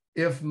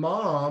 If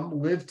mom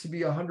lived to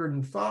be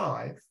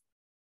 105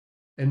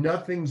 and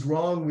nothing's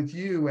wrong with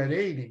you at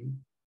 80,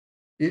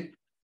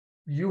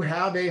 you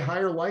have a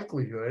higher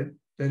likelihood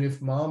than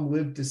if mom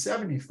lived to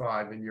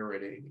 75 and you're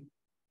at 80.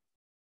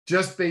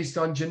 Just based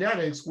on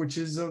genetics, which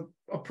is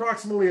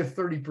approximately a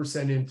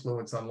 30%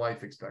 influence on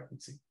life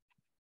expectancy.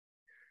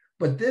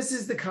 But this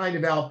is the kind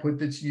of output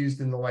that's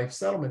used in the life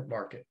settlement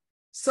market.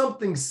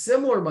 Something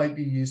similar might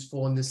be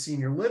useful in the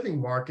senior living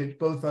market,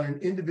 both on an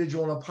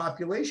individual and a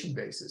population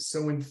basis.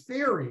 So in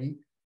theory,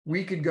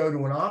 we could go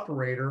to an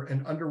operator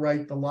and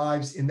underwrite the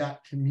lives in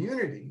that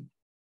community,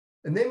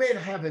 and they may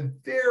have a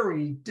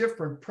very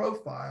different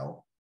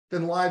profile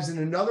than lives in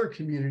another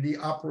community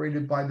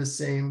operated by the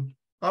same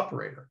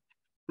operator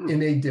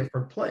in a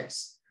different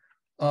place.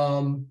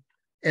 And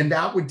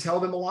that would tell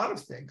them a lot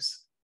of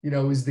things.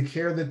 Is the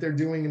care that they're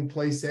doing in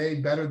place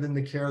A better than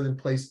the care in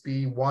place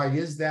B? Why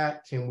is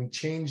that? Can we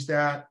change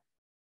that?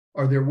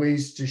 Are there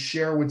ways to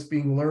share what's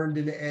being learned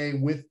in A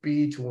with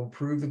B to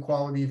improve the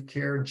quality of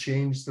care and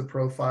change the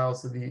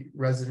profiles of the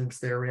residents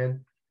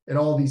therein? And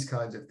all these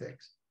kinds of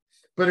things.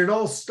 But it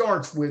all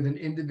starts with an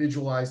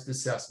individualized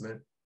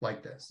assessment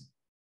like this.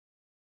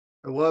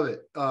 I love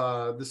it.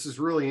 This is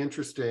really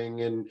interesting.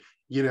 And,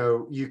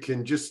 you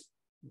can just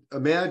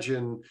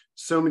imagine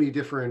so many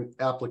different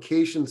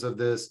applications of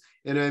this.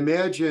 And I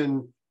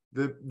imagine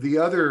the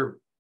other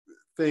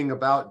thing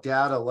about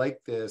data like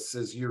this,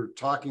 as you're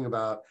talking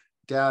about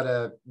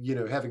data,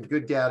 having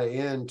good data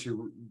in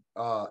to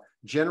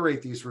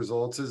generate these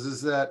results,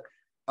 is that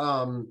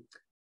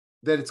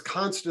that it's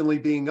constantly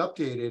being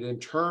updated in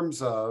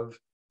terms of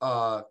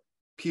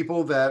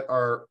people that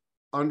are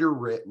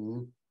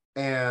underwritten,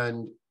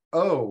 and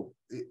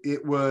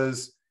it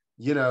was,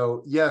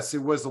 yes,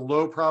 it was a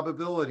low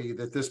probability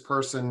that this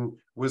person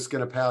was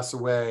going to pass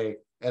away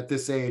at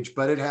this age,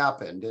 but it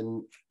happened,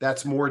 and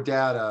that's more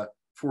data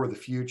for the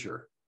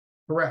future.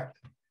 Correct.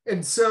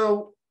 And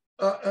so,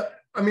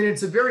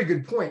 it's a very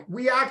good point.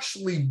 We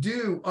actually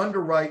do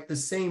underwrite the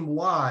same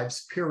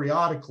lives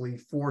periodically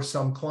for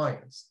some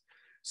clients.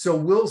 So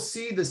we'll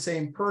see the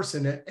same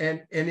person,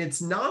 and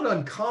it's not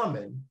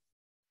uncommon.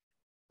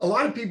 A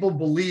lot of people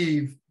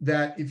believe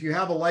that if you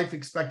have a life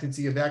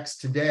expectancy of X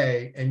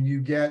today and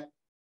you get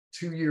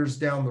 2 years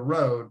down the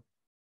road,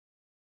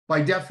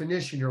 by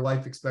definition, your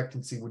life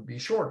expectancy would be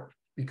shorter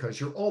because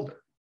you're older.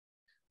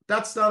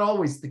 That's not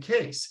always the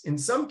case. In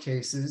some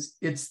cases,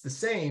 it's the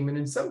same, and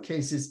in some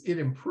cases, it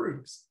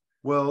improves.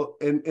 Well,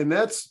 and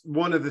that's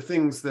one of the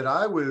things that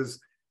I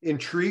was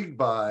intrigued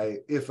by.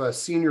 If a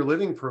senior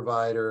living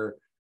provider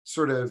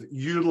sort of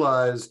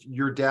utilized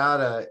your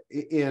data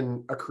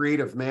in a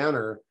creative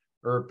manner,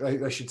 or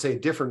I should say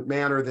different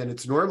manner than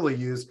it's normally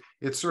used,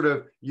 it's sort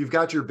of, you've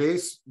got your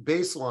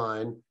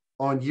baseline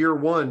on year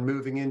one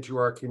moving into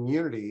our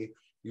community,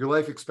 your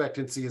life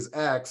expectancy is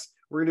X.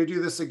 We're going to do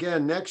this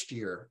again next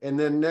year, and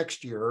then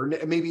next year, or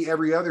maybe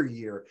every other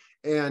year,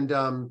 and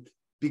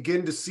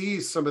begin to see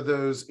some of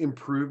those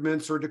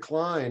improvements or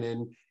decline,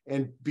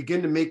 and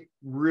begin to make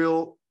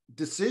real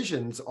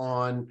decisions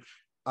on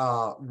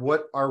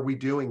what are we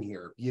doing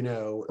here?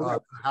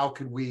 How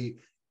could we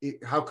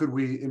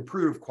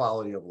improve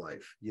quality of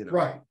life?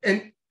 Right.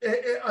 And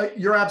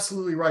you're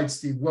absolutely right,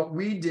 Steve. What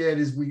we did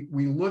is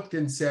we looked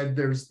and said,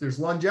 there's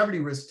longevity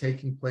risk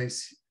taking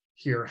place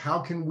here. How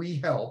can we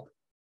help?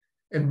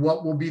 And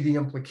what will be the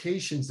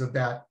implications of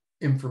that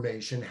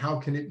information? How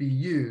can it be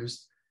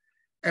used?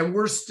 And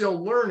we're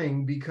still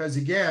learning, because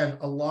again,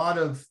 a lot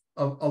of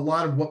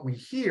what we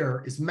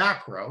hear is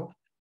macro,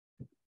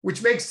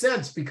 which makes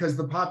sense because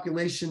the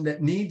population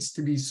that needs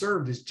to be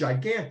served is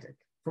gigantic.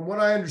 From what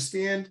I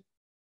understand,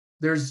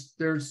 there's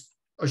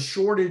a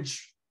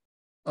shortage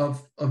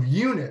of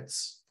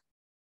units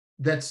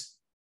that's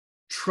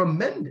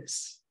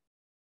tremendous.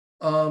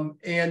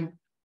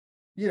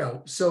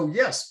 So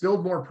yes,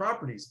 build more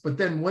properties, but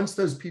then once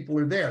those people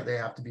are there, they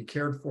have to be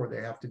cared for,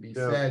 they have to be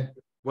fed,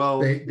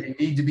 they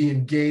need to be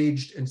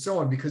engaged and so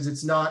on, because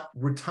it's not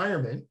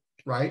retirement,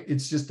 right?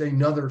 It's just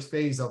another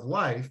phase of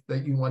life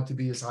that you want to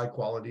be as high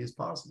quality as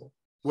possible.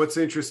 What's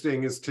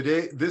interesting is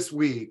this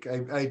week,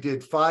 I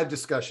did 5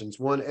 discussions,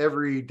 one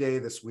every day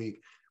this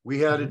week. We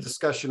had a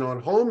discussion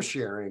on home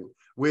sharing,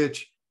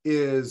 which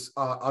is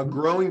a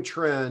growing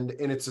trend,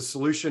 and it's a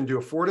solution to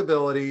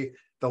affordability,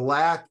 the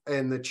lack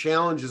and the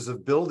challenges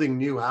of building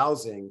new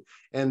housing,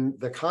 and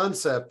the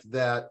concept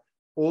that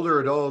older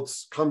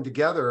adults come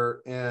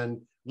together and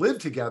live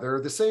together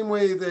the same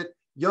way that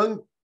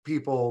young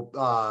people,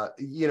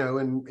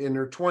 in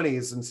their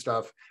 20s and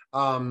stuff.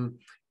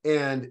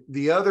 And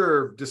the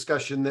other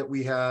discussion that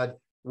we had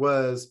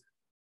was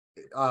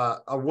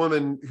a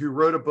woman who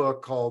wrote a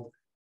book called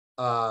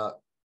How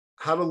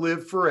to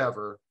Live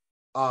Forever,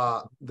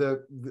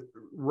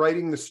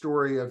 writing the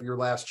story of your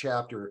last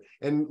chapter.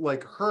 And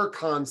like her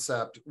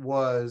concept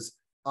was,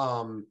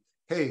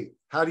 hey,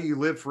 how do you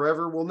live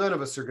forever? Well, none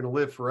of us are going to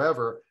live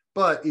forever,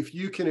 but if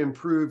you can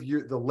improve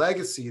the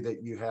legacy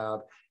that you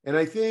have. And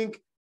I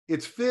think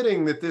it's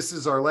fitting that this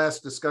is our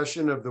last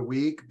discussion of the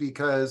week,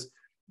 because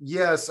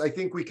yes, I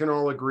think we can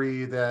all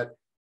agree that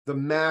the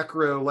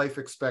macro life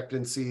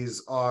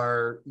expectancies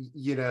are,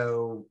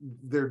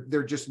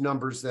 they're just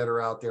numbers that are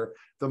out there.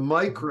 The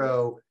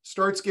micro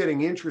starts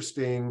getting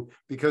interesting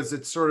because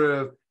it's sort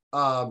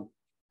of,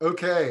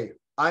 okay,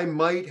 I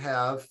might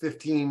have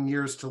 15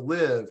 years to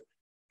live.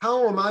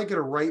 How am I going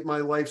to write my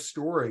life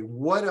story?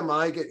 What am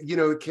I going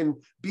it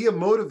can be a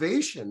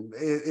motivation.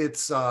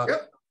 It's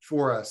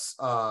for us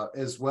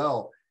as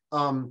well.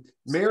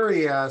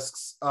 Mary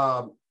asks,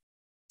 are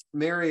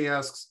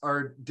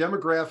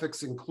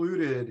demographics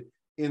included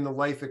in the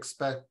life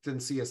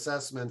expectancy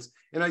assessments?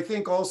 And I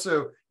think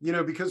also,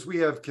 because we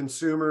have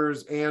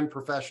consumers and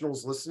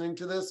professionals listening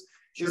to this,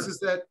 is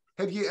that,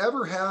 have you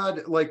ever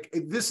had,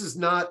 this is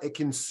not a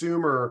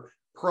consumer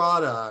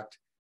product.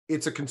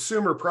 It's a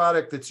consumer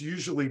product that's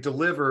usually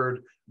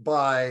delivered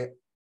by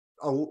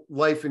a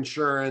life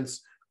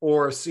insurance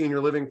or a senior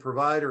living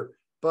provider.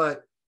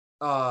 But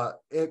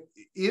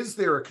is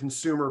there a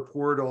consumer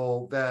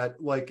portal that,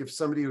 if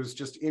somebody was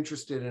just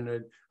interested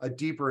in a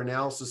deeper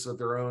analysis of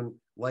their own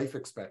life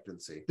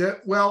expectancy?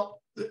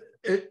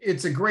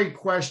 It's a great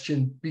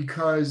question,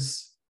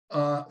 because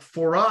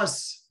for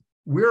us,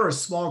 we're a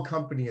small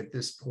company at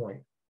this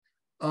point.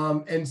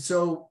 And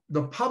so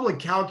the public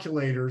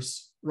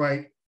calculators,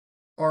 right,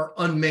 are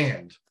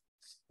unmanned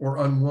or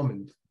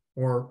unwomaned,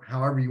 or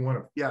however you want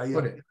to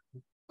put it.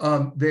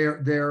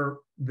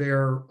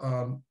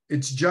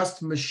 It's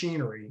just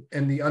machinery,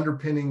 and the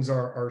underpinnings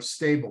are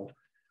stable.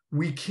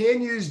 We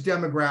can use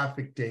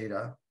demographic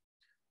data.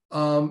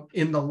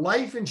 In the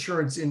life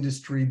insurance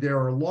industry, there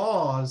are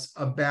laws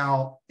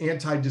about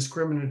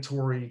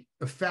anti-discriminatory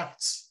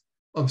effects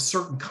of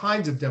certain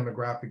kinds of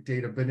demographic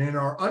data, but in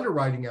our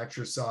underwriting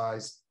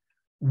exercise,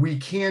 we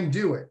can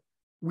do it.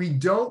 We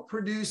don't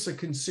produce a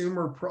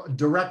consumer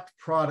direct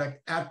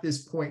product at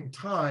this point in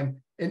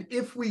time, and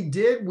if we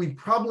did, we'd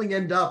probably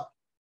end up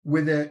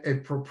with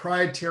a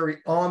proprietary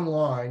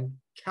online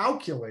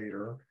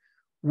calculator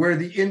where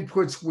the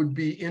inputs would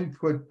be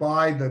input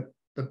by the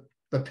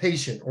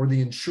patient or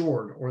the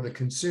insured or the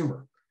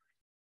consumer.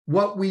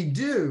 What we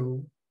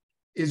do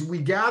is we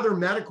gather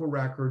medical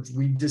records,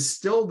 we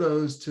distill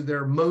those to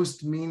their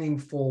most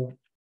meaningful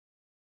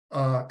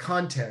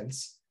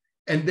contents,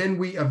 and then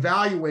we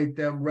evaluate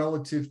them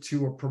relative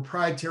to a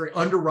proprietary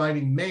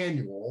underwriting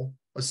manual,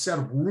 a set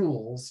of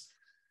rules,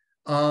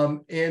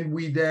 and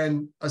we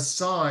then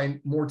assign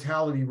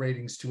mortality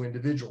ratings to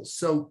individuals.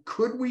 So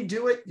could we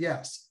do it?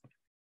 Yes.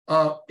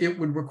 It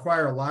would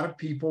require a lot of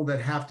people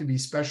that have to be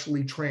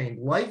specially trained.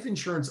 Life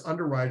insurance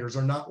underwriters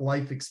are not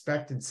life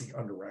expectancy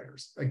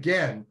underwriters.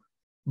 Again,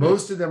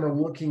 most of them are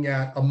looking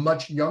at a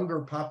much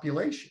younger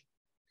population.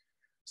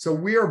 So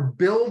we are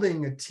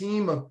building a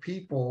team of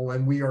people,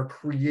 and we are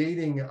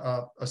creating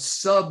a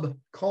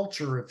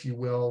subculture, if you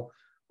will,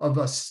 of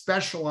a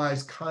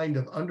specialized kind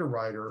of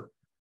underwriter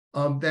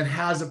that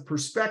has a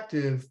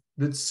perspective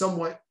that's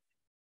somewhat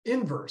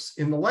inverse.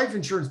 In the life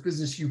insurance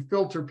business, you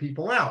filter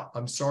people out.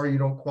 I'm sorry, you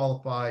don't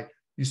qualify.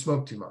 You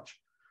smoke too much.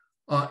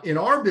 In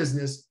our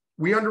business,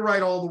 we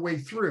underwrite all the way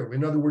through.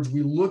 In other words,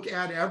 we look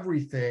at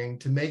everything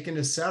to make an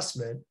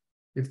assessment.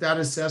 If that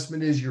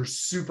assessment is you're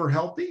super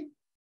healthy,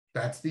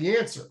 that's the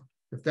answer.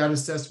 If that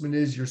assessment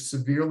is you're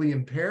severely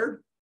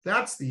impaired,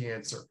 that's the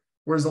answer.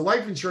 Whereas a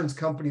life insurance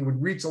company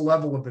would reach a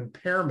level of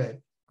impairment,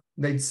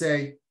 and they'd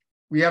say,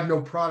 we have no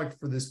product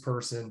for this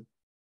person.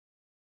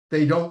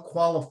 They don't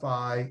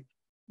qualify.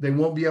 They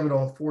won't be able to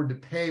afford to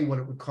pay what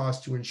it would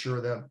cost to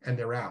insure them, and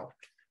they're out.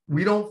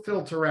 We don't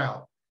filter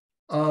out.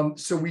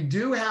 So we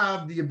do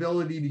have the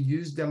ability to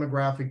use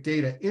demographic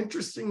data.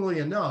 Interestingly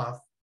enough,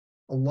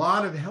 a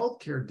lot of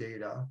healthcare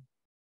data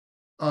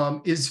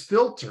is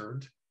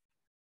filtered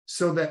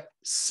so that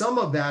some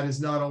of that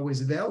is not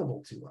always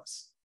available to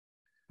us.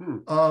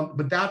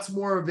 But that's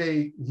more of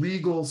a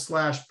legal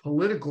 /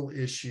 political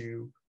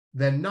issue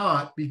than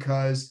not,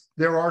 because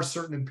there are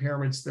certain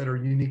impairments that are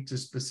unique to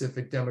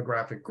specific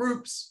demographic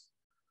groups.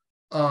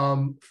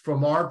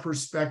 From our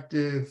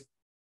perspective,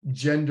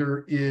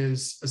 gender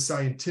is a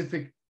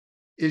scientific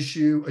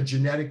issue, a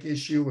genetic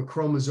issue, a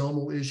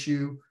chromosomal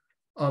issue.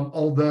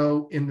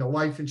 Although in the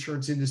life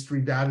insurance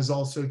industry, that is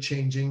also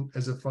changing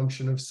as a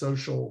function of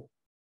social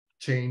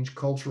change,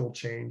 cultural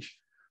change.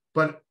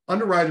 But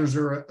underwriters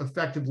are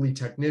effectively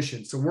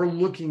technicians. So we're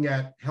looking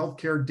at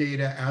healthcare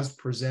data as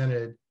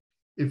presented.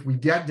 If we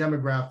get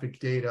demographic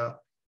data,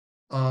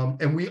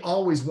 and we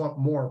always want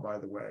more, by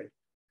the way,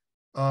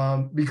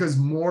 because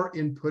more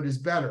input is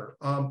better.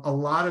 A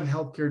lot of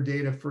healthcare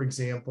data, for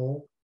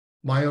example,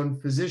 my own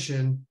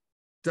physician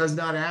does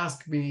not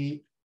ask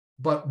me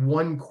but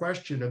one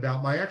question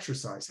about my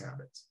exercise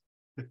habits.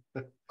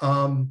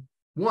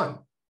 One,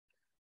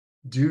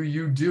 do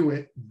you do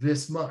it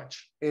this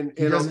much? And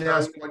he doesn't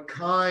ask what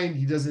kind.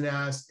 He doesn't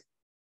ask,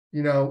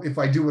 if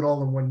I do it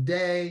all in one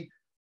day.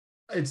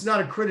 It's not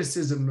a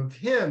criticism of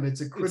him.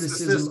 It's a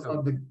criticism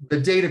of the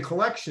data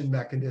collection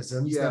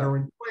mechanisms that are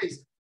in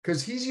place,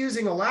 because he's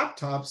using a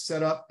laptop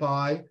set up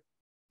by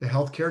the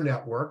healthcare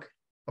network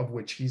of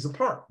which he's a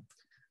part.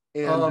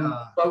 And,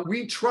 but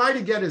we try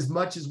to get as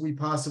much as we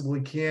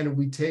possibly can. And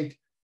we take,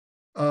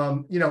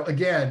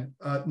 again,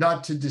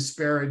 not to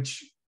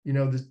disparage,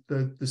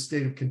 the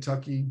state of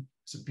Kentucky.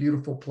 It's a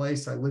beautiful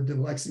place. I lived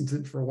in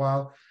Lexington for a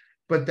while,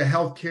 but the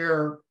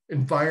healthcare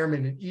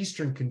environment in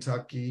Eastern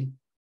Kentucky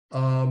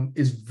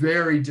is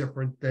very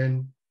different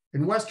than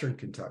in Western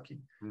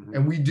Kentucky. Mm-hmm.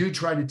 And we do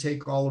try to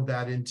take all of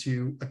that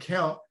into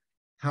account.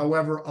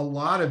 However, a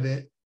lot of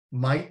it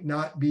might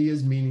not be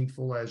as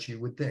meaningful as you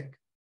would think.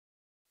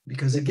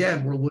 Because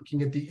again, we're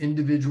looking at the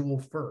individual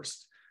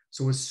first.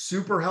 So a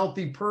super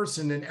healthy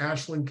person in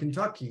Ashland,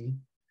 Kentucky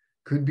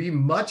could be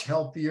much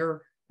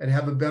healthier and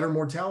have a better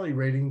mortality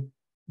rating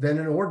than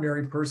an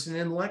ordinary person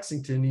in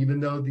Lexington,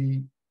 even though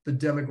the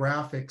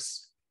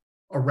demographics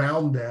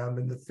around them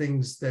and the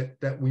things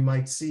that we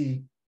might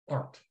see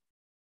aren't.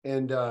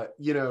 And,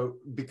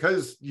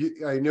 because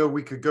I know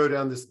we could go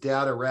down this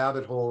data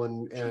rabbit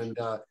hole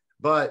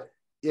but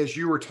as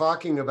you were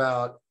talking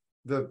about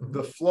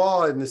the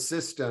flaw in the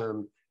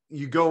system,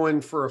 you go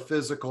in for a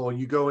physical,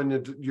 you go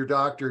into your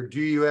doctor,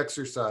 do you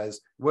exercise?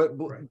 Right.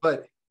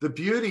 But the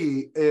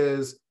beauty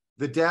is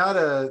the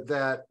data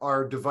that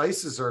our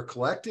devices are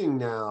collecting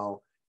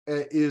now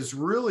is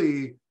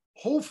really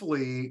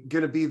hopefully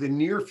going to be the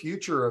near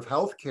future of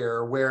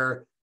healthcare,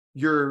 where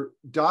your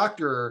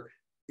doctor,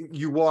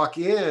 you walk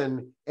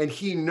in and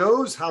he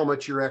knows how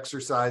much you're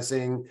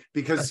exercising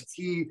because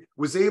he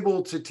was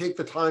able to take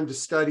the time to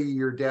study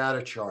your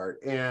data chart.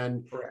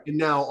 And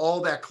now all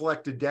that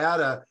collected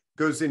data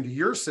goes into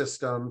your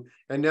system.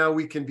 And now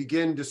we can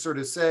begin to sort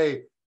of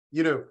say,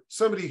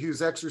 somebody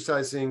who's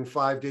exercising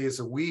 5 days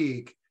a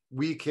week,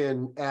 we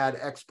can add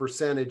X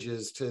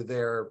percentages to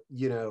their,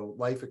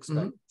 life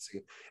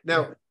expectancy.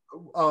 Now,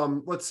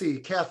 let's see,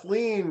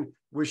 Kathleen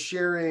was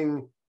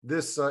sharing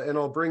this, and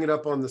I'll bring it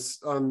up on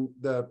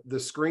the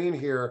screen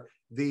here.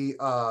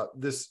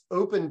 This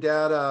open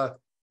data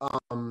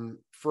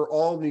for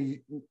all new.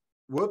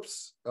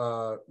 Whoops.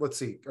 Let's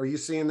see. Are you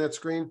seeing that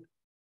screen?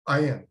 I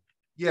am.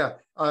 Yeah.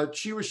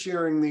 She was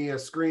sharing the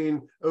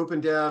screen,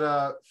 open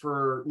data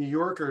for New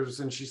Yorkers,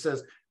 and she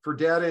says for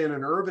data in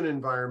an urban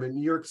environment,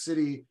 New York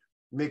City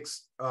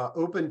makes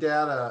open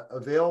data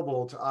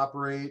available to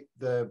operate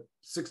the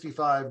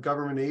 65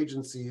 government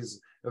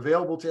agencies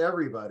available to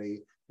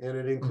everybody. And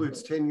it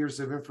includes 10 years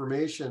of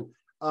information.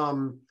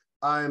 What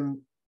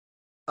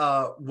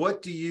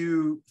do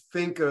you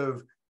think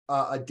of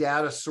a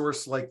data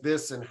source like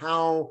this, and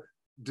how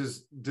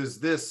does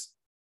this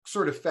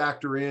sort of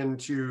factor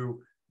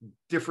into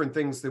different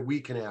things that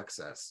we can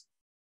access?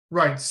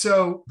 Right.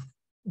 So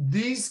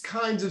these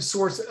kinds of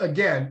sources,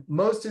 again,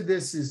 most of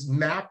this is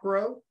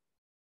macro,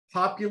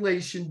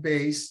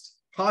 population-based,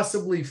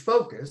 possibly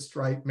focused,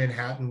 right?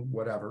 Manhattan,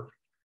 whatever.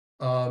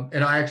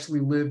 And I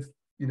actually live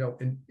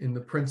in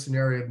the Princeton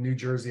area of New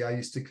Jersey. I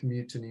used to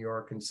commute to New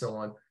York and so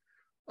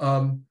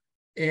on.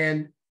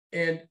 And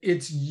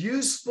it's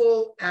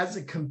useful as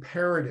a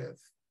comparative.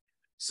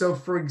 So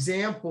for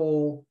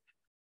example,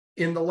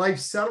 in the life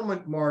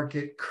settlement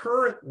market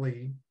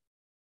currently,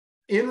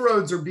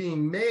 inroads are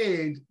being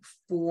made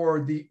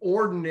for the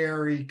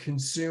ordinary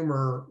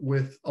consumer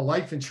with a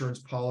life insurance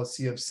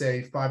policy of,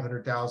 say,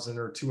 $500,000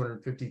 or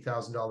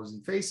 $250,000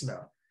 in face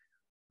amount.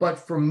 But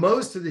for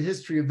most of the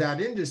history of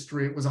that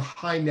industry, it was a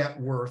high net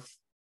worth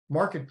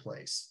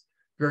marketplace,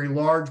 very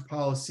large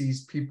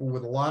policies, people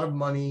with a lot of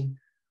money,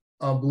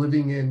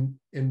 living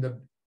in the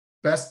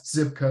best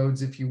zip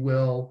codes, if you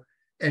will,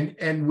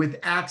 and with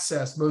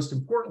access, most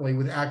importantly,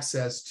 with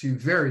access to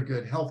very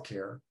good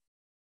healthcare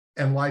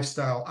and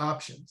lifestyle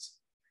options.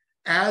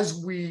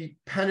 As we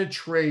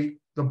penetrate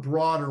the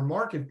broader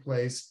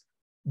marketplace,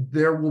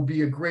 there will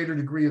be a greater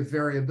degree of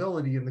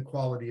variability in the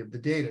quality of the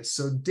data.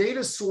 So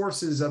data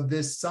sources of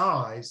this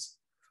size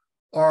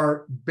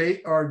are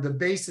the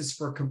basis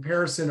for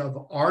comparison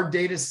of our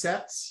data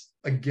sets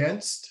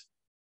against,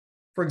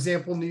 for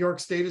example, New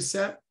York's data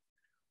set.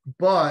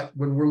 But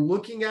when we're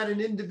looking at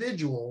an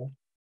individual,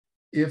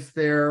 if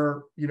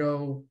they're,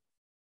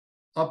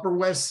 Upper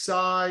West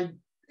Side,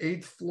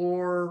 8th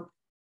floor,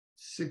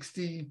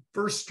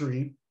 61st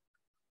Street,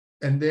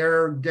 and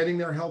they're getting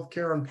their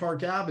healthcare on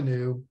Park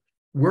Avenue,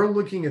 we're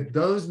looking at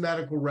those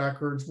medical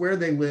records, where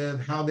they live,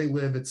 how they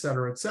live, et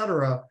cetera, et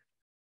cetera.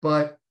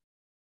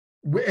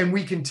 And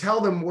we can tell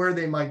them where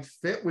they might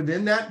fit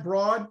within that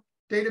broad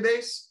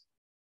database.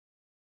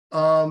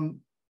 And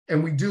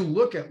we do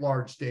look at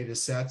large data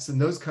sets and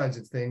those kinds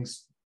of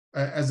things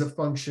as a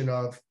function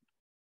of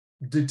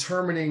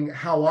determining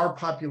how our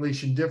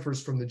population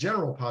differs from the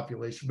general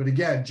population. But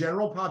again,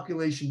 general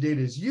population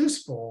data is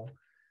useful.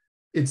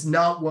 It's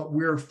not what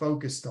we're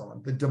focused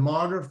on. The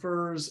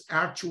demographers,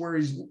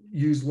 actuaries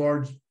use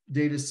large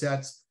data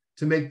sets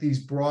to make these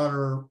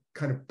broader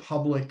kind of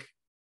public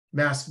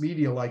mass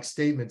media-like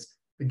statements.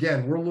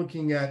 Again, we're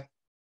looking at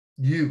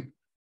you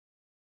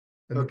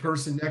and the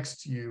person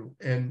next to you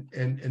and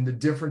the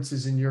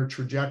differences in your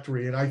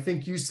trajectory. And I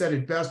think you said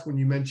it best when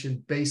you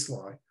mentioned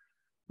baseline.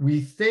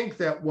 We think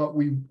that what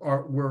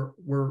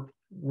we're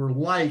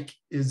like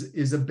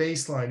is a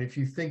baseline. If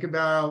you think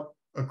about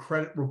a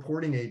credit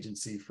reporting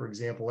agency, for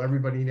example,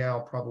 everybody now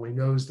probably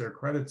knows their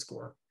credit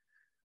score.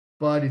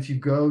 But if you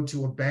go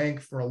to a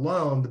bank for a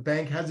loan, the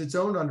bank has its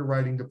own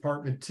underwriting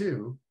department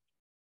too.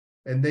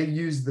 And they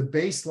use the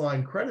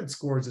baseline credit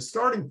score as a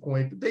starting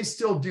point, but they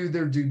still do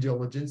their due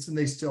diligence and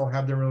they still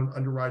have their own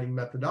underwriting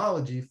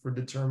methodology for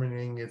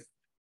determining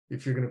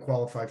if you're going to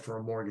qualify for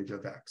a mortgage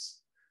of X.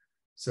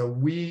 So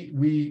we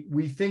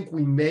think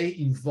we may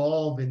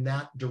evolve in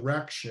that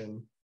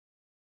direction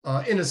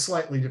in a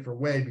slightly different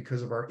way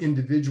because of our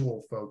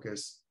individual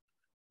focus.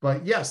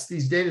 But yes,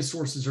 these data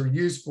sources are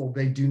useful.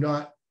 They do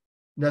not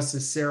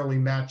necessarily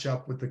match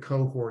up with the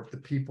cohort, the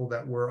people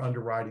that we're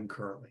underwriting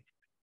currently.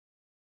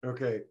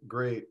 Okay,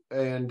 great.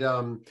 And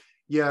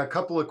yeah, a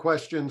couple of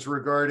questions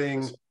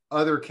regarding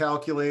other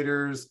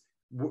calculators.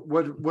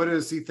 What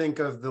does he think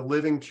of the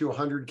Living to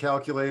 100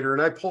 calculator?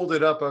 And I pulled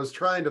it up. I was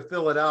trying to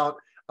fill it out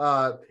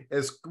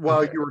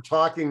while you were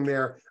talking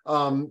there.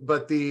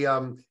 But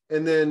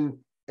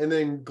and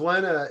then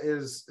Glenna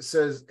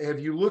says, have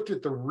you looked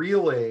at the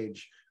Real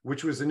Age,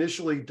 which was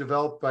initially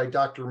developed by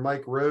Dr.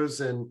 Mike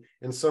Rosen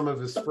and some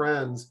of his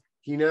friends?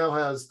 He now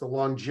has the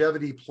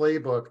Longevity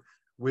Playbook,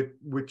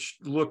 which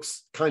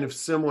looks kind of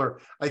similar.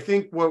 I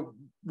think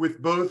with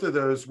both of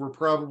those, we're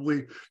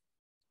probably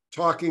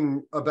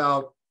talking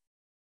about,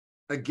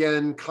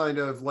 again, kind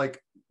of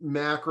like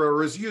macro,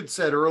 or as you'd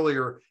said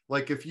earlier,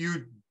 like if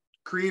you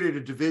created a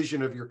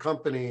division of your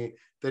company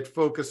that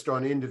focused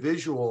on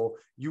individual,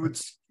 you would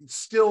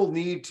still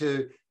need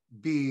to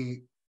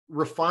be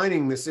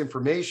refining this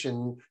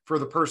information for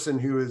the person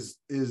who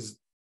is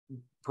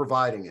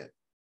providing it.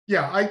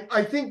 Yeah,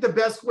 I think the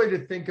best way to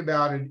think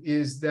about it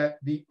is that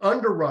the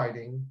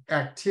underwriting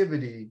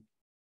activity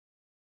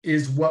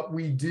is what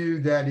we do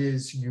that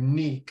is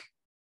unique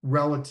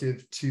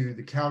relative to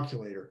the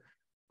calculator.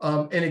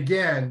 And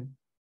again,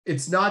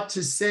 it's not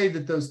to say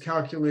that those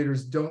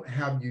calculators don't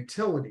have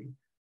utility,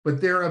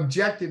 but their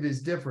objective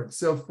is different.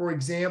 So for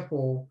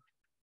example,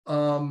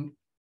 and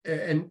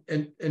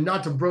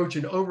not to broach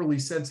an overly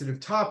sensitive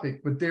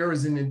topic, but there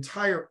is an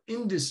entire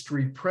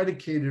industry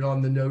predicated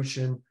on the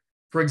notion,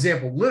 for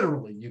example,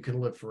 literally, you can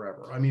live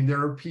forever. I mean,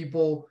 there are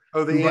people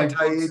the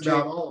anti-aging,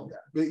 about all of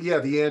that. Yeah,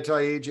 the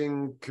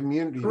anti-aging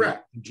community.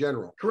 Correct. In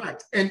general.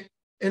 Correct.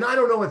 And I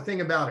don't know a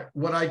thing about it.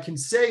 What I can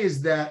say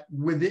is that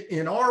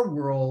in our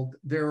world,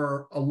 there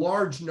are a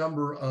large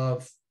number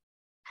of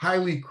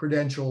highly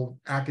credentialed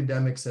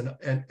academics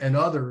and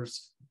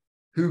others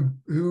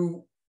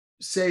who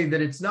say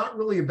that it's not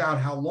really about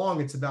how long,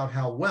 it's about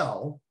how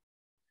well.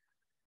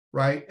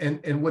 Right.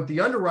 And what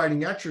the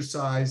underwriting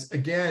exercise,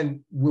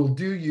 again, will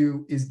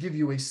do is give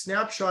you a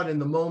snapshot in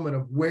the moment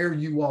of where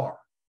you are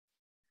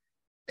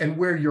and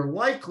where you're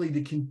likely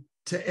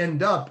to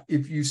end up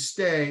if you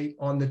stay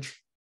on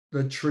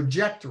the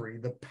trajectory,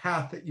 the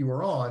path that you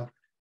are on.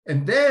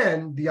 And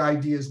then the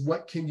idea is,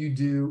 what can you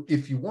do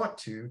if you want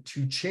to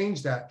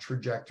change that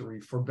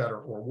trajectory for better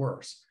or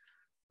worse?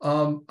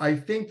 I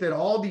think that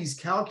all these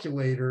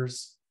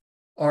calculators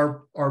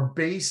are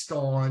based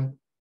on,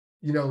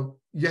 you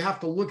have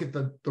to look at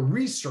the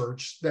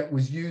research that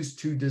was used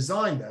to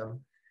design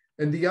them.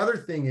 And the other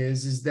thing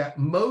is that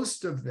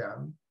most of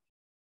them,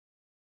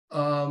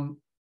 and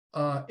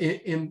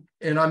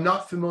I'm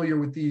not familiar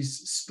with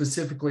these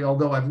specifically,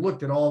 although I've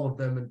looked at all of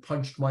them and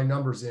punched my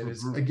numbers in,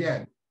 is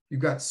again, you've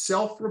got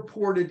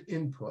self-reported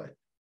input.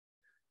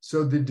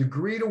 So the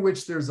degree to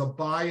which there's a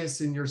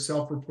bias in your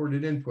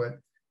self-reported input,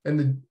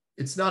 and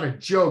it's not a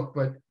joke,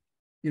 but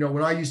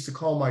when I used to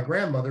call my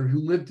grandmother, who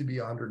lived to be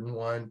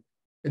 101,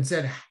 and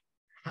said,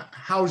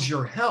 "How's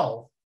your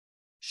health?"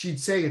 she'd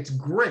say, "It's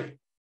great,"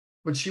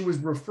 but she was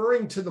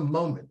referring to the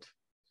moment,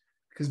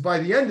 because by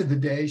the end of the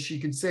day, she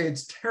could say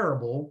it's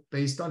terrible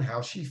based on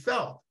how she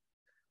felt.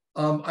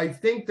 I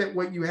think that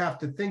what you have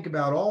to think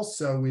about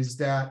also is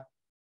that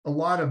a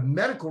lot of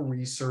medical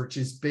research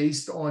is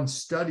based on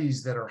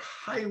studies that are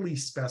highly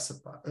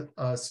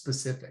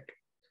specific.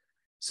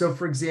 So,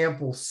 for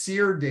example,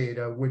 SEER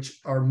data,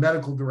 which our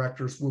medical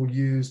directors will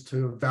use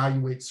to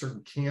evaluate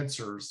certain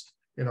cancers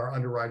in our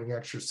underwriting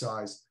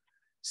exercise,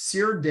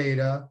 SEER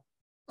data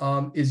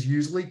is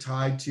usually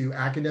tied to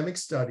academic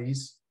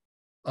studies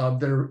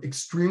that are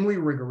extremely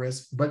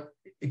rigorous, but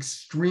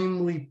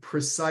extremely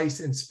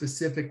precise and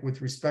specific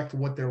with respect to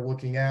what they're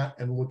looking at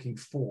and looking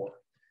for.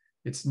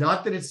 It's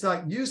not that it's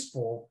not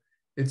useful.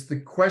 It's the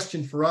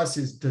question for us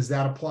is, does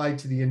that apply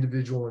to the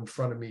individual in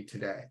front of me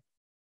today?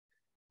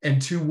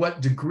 And to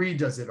what degree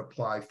does it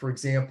apply? For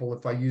example,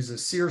 if I use a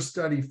SEER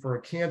study for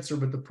a cancer,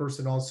 but the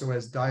person also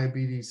has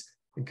diabetes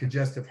and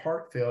congestive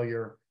heart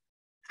failure,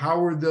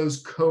 how are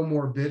those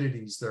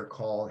comorbidities, they're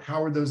called,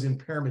 how are those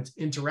impairments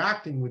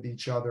interacting with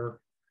each other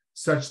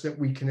such that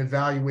we can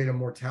evaluate a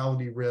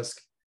mortality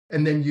risk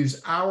and then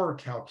use our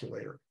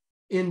calculator?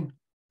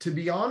 To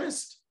be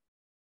honest,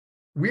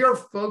 we are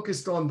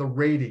focused on the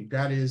rating.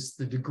 That is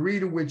the degree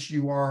to which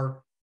you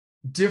are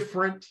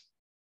different,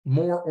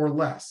 more or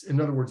less. In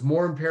other words,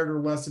 more impaired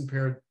or less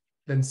impaired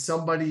than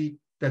somebody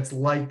that's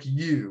like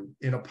you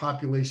in a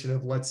population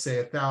of, let's say,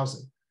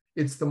 1,000.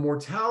 It's the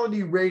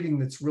mortality rating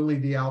that's really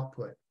the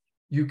output.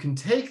 You can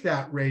take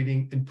that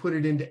rating and put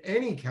it into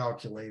any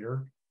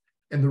calculator.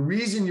 And the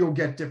reason you'll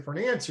get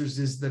different answers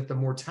is that the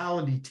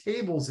mortality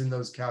tables in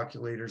those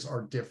calculators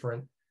are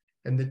different.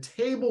 And the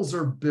tables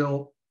are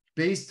built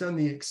based on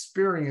the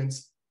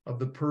experience of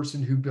the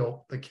person who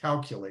built the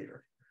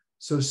calculator.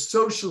 So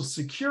Social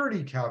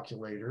Security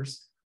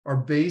calculators are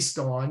based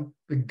on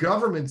the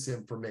government's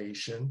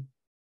information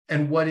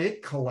and what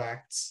it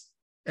collects.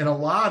 And a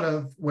lot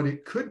of what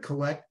it could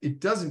collect,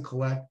 it doesn't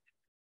collect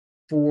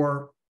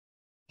for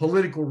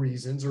political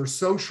reasons or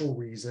social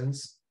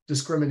reasons,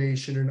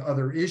 discrimination and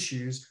other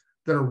issues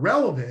that are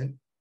relevant,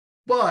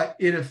 but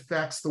it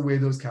affects the way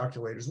those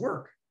calculators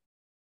work,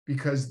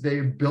 because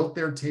they've built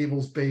their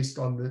tables based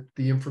on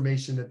the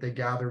information that they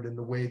gathered and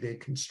the way they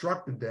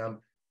constructed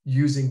them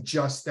using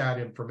just that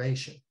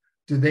information.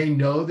 Do they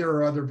know there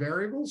are other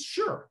variables?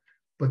 Sure,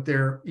 but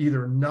they're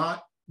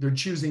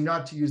choosing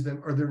not to use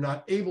them, or they're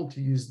not able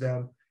to use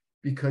them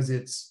because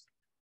it's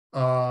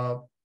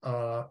not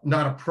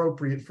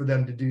appropriate for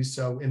them to do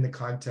so in the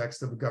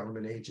context of a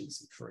government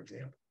agency, for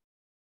example.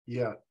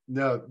 Yeah,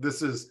 no,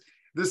 this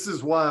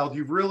is wild.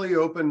 You've really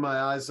opened my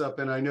eyes up,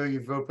 and I know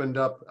you've opened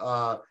up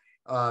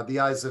the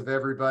eyes of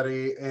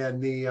everybody.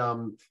 And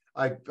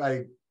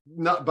I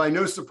not by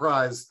no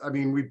surprise, I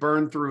mean, we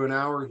burned through an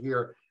hour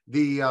here.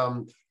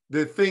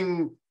 The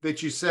thing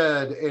that you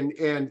said,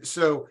 and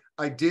so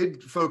I did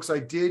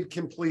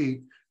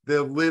complete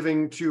the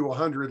living to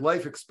 100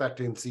 life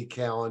expectancy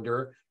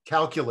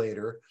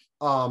calculator.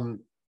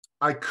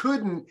 I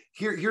couldn't,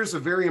 here's a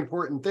very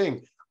important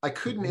thing. I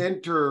couldn't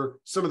enter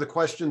some of the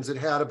questions it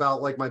had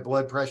about like my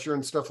blood pressure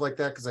and stuff like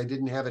that because I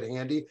didn't have it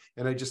handy.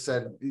 And I just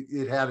said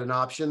it had an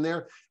option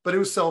there, but it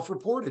was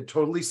self-reported,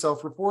 totally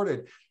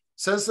self-reported.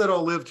 Says that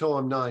I'll live till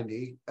I'm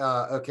 90.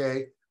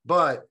 Okay.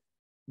 But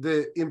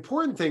the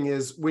important thing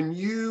is when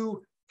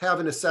you have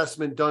an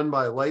assessment done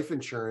by a life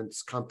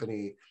insurance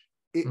company,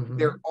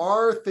 there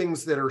are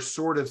things that are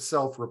sort of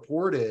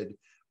self-reported,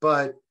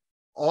 but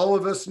all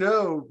of us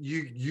know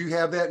you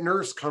have that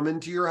nurse come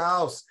into your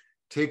house,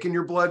 taking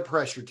your blood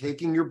pressure,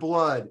 taking your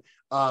blood,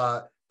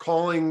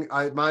 calling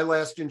my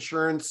last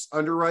insurance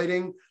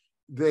underwriting.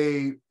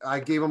 I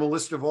gave them a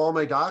list of all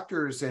my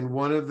doctors, and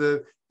one of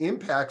the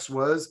impacts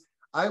was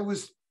I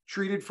was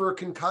treated for a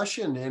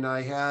concussion, and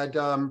I had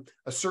a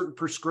certain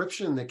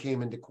prescription that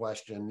came into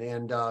question,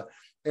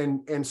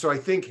 and so I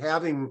think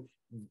having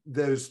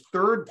those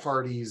third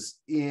parties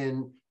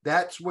in,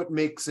 that's what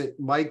makes it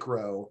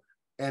micro.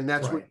 And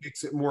that's right. What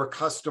makes it more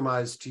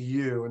customized to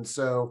you. And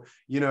so,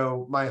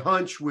 my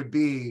hunch would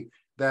be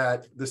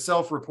that the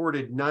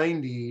self-reported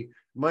 90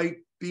 might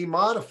be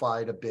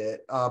modified a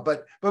bit.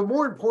 But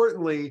more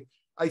importantly,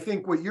 I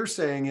think what you're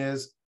saying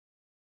is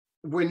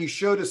when you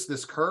showed us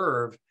this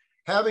curve,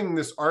 having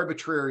this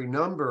arbitrary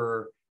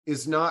number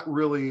is not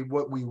really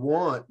what we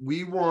want.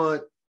 We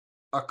want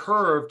a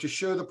curve to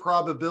show the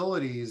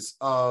probabilities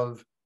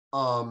of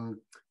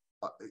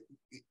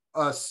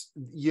us,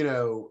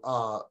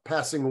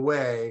 passing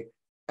away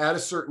at a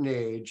certain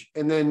age.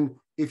 And then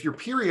if you're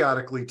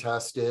periodically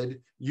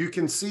tested, you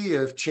can see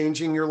if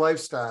changing your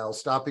lifestyle,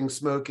 stopping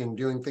smoking,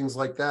 doing things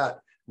like that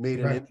made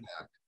an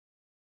impact.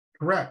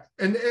 Correct.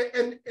 And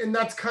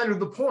that's kind of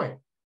the point,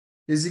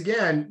 is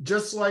again,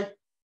 just like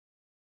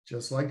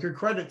your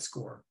credit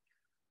score.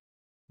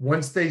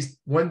 Once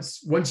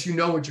you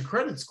know what your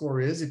credit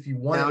score is, if you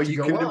want now it to you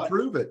go can up,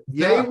 improve it.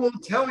 They will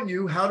tell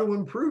you how to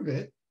improve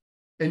it,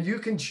 and you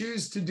can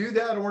choose to do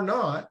that or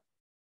not.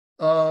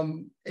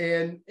 And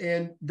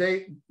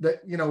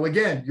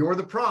again, you're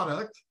the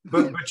product.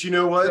 But you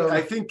know what? So,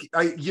 I think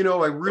I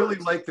really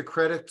like the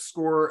credit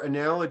score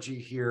analogy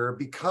here,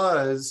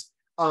 because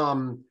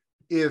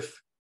if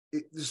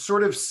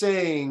sort of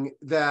saying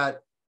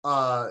that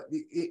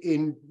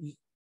in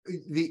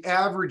the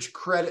average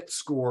credit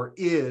score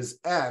is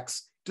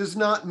X does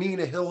not mean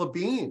a hill of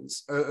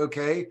beans,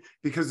 okay?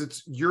 Because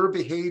it's your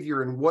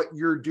behavior and what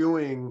you're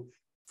doing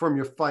from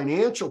your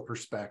financial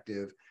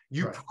perspective.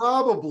 You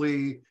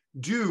probably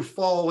do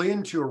fall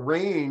into a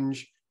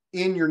range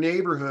in your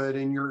neighborhood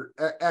and your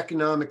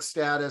economic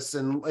status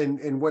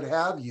and what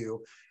have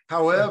you.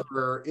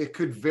 However, it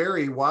could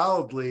vary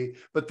wildly.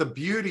 But the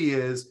beauty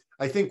is,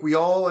 I think we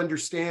all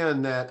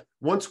understand that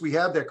once we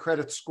have that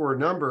credit score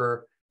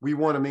number, we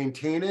want to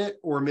maintain it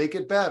or make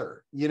it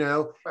better,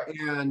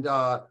 and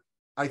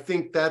I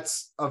think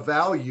that's a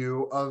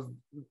value of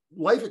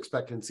life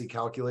expectancy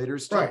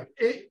calculators too. Right.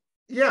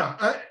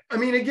 I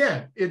mean,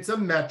 again, it's a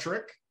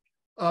metric.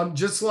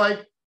 Just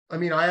like, I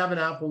have an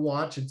Apple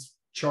Watch, it's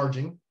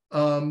charging.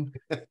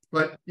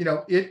 But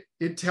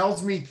it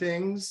tells me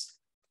things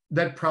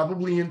that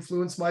probably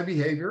influence my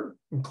behavior,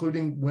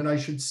 including when I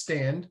should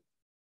stand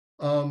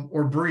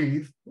or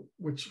breathe,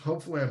 which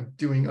hopefully I'm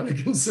doing on a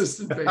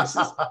consistent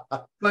basis.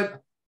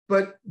 But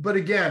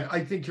again,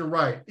 I think you're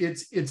right.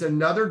 It's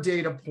another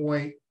data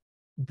point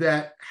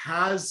that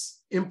has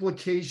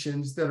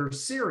implications that are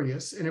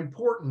serious and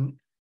important.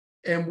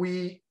 And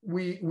we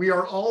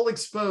are all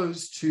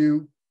exposed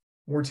to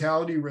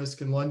mortality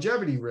risk and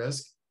longevity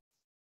risk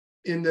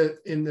in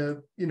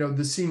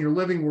the senior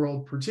living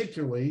world.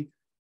 Particularly,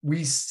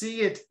 we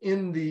see it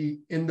in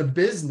the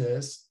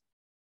business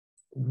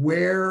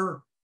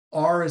where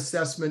our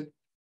assessment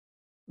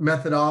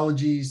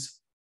methodologies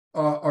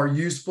are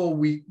useful.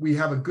 We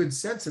have a good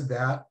sense of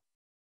that,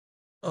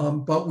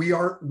 but we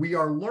are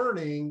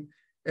learning,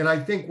 and I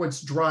think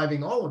what's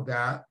driving all of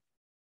that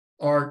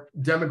are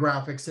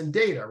demographics and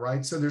data,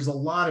 right? So there's a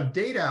lot of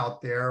data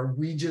out there.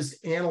 We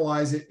just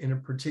analyze it in a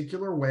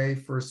particular way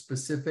for a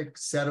specific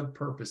set of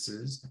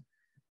purposes.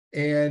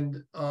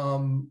 And,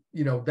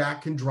 that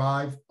can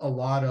drive a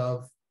lot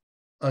of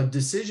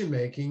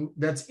decision-making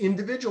that's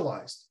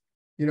individualized.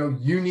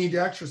 You need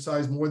to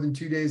exercise more than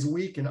 2 days a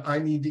week, and I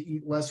need to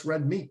eat less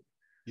red meat.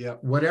 Yeah.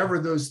 Whatever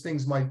those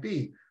things might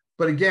be.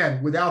 But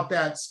again, without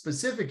that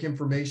specific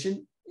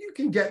information, you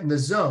can get in the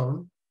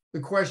zone. The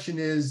question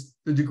is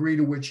the degree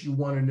to which you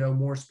want to know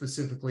more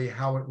specifically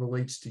how it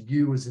relates to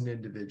you as an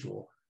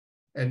individual.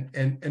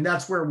 And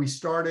that's where we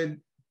started.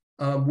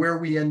 Where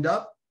we end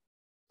up,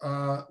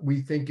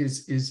 we think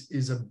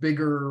is a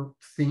bigger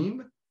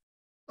theme.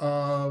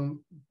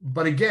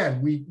 But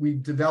again, we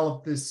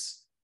developed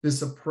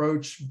this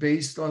approach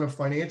based on a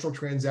financial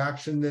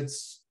transaction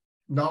that's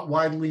not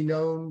widely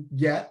known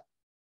yet,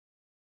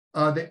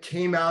 that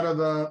came out of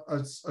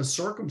a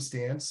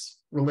circumstance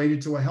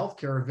related to a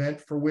healthcare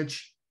event for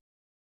which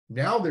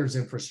now there's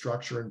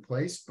infrastructure in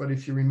place. But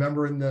if you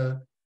remember, in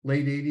the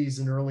late 80s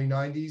and early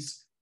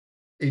 90s,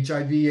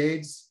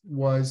 HIV/AIDS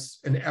was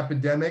an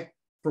epidemic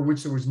for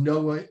which there was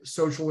no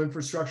social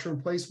infrastructure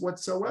in place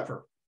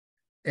whatsoever.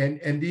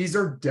 And these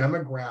are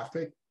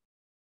demographic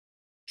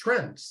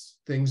trends,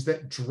 things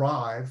that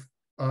drive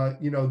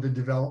the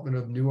development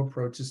of new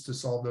approaches to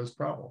solve those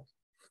problems.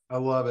 I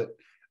love it.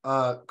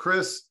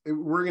 Chris,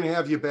 we're going to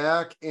have you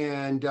back,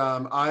 and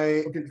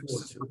this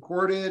is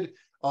recorded.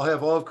 I'll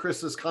have all of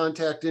Chris's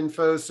contact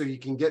info so you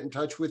can get in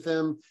touch with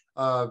him.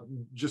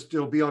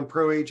 It'll be on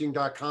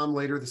proaging.com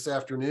later this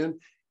afternoon.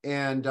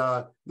 And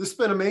this has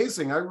been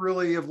amazing. I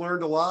really have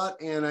learned a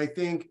lot, and I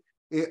think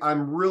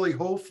I'm really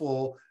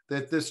hopeful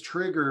that this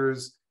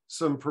triggers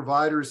some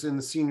providers in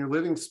the senior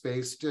living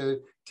space to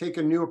take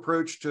a new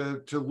approach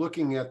to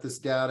looking at this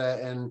data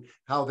and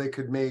how they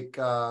could make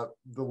the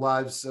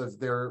lives of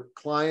their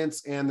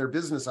clients and their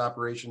business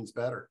operations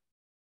better.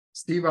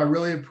 Steve, I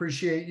really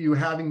appreciate you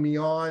having me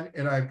on,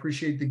 and I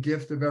appreciate the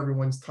gift of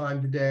everyone's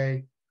time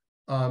today.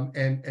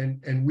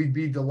 And we'd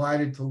be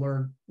delighted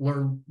to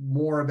learn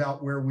more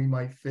about where we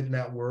might fit in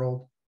that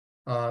world.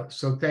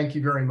 So thank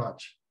you very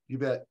much. You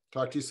bet.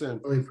 Talk to you soon.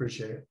 Really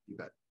appreciate it. You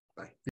bet. Bye.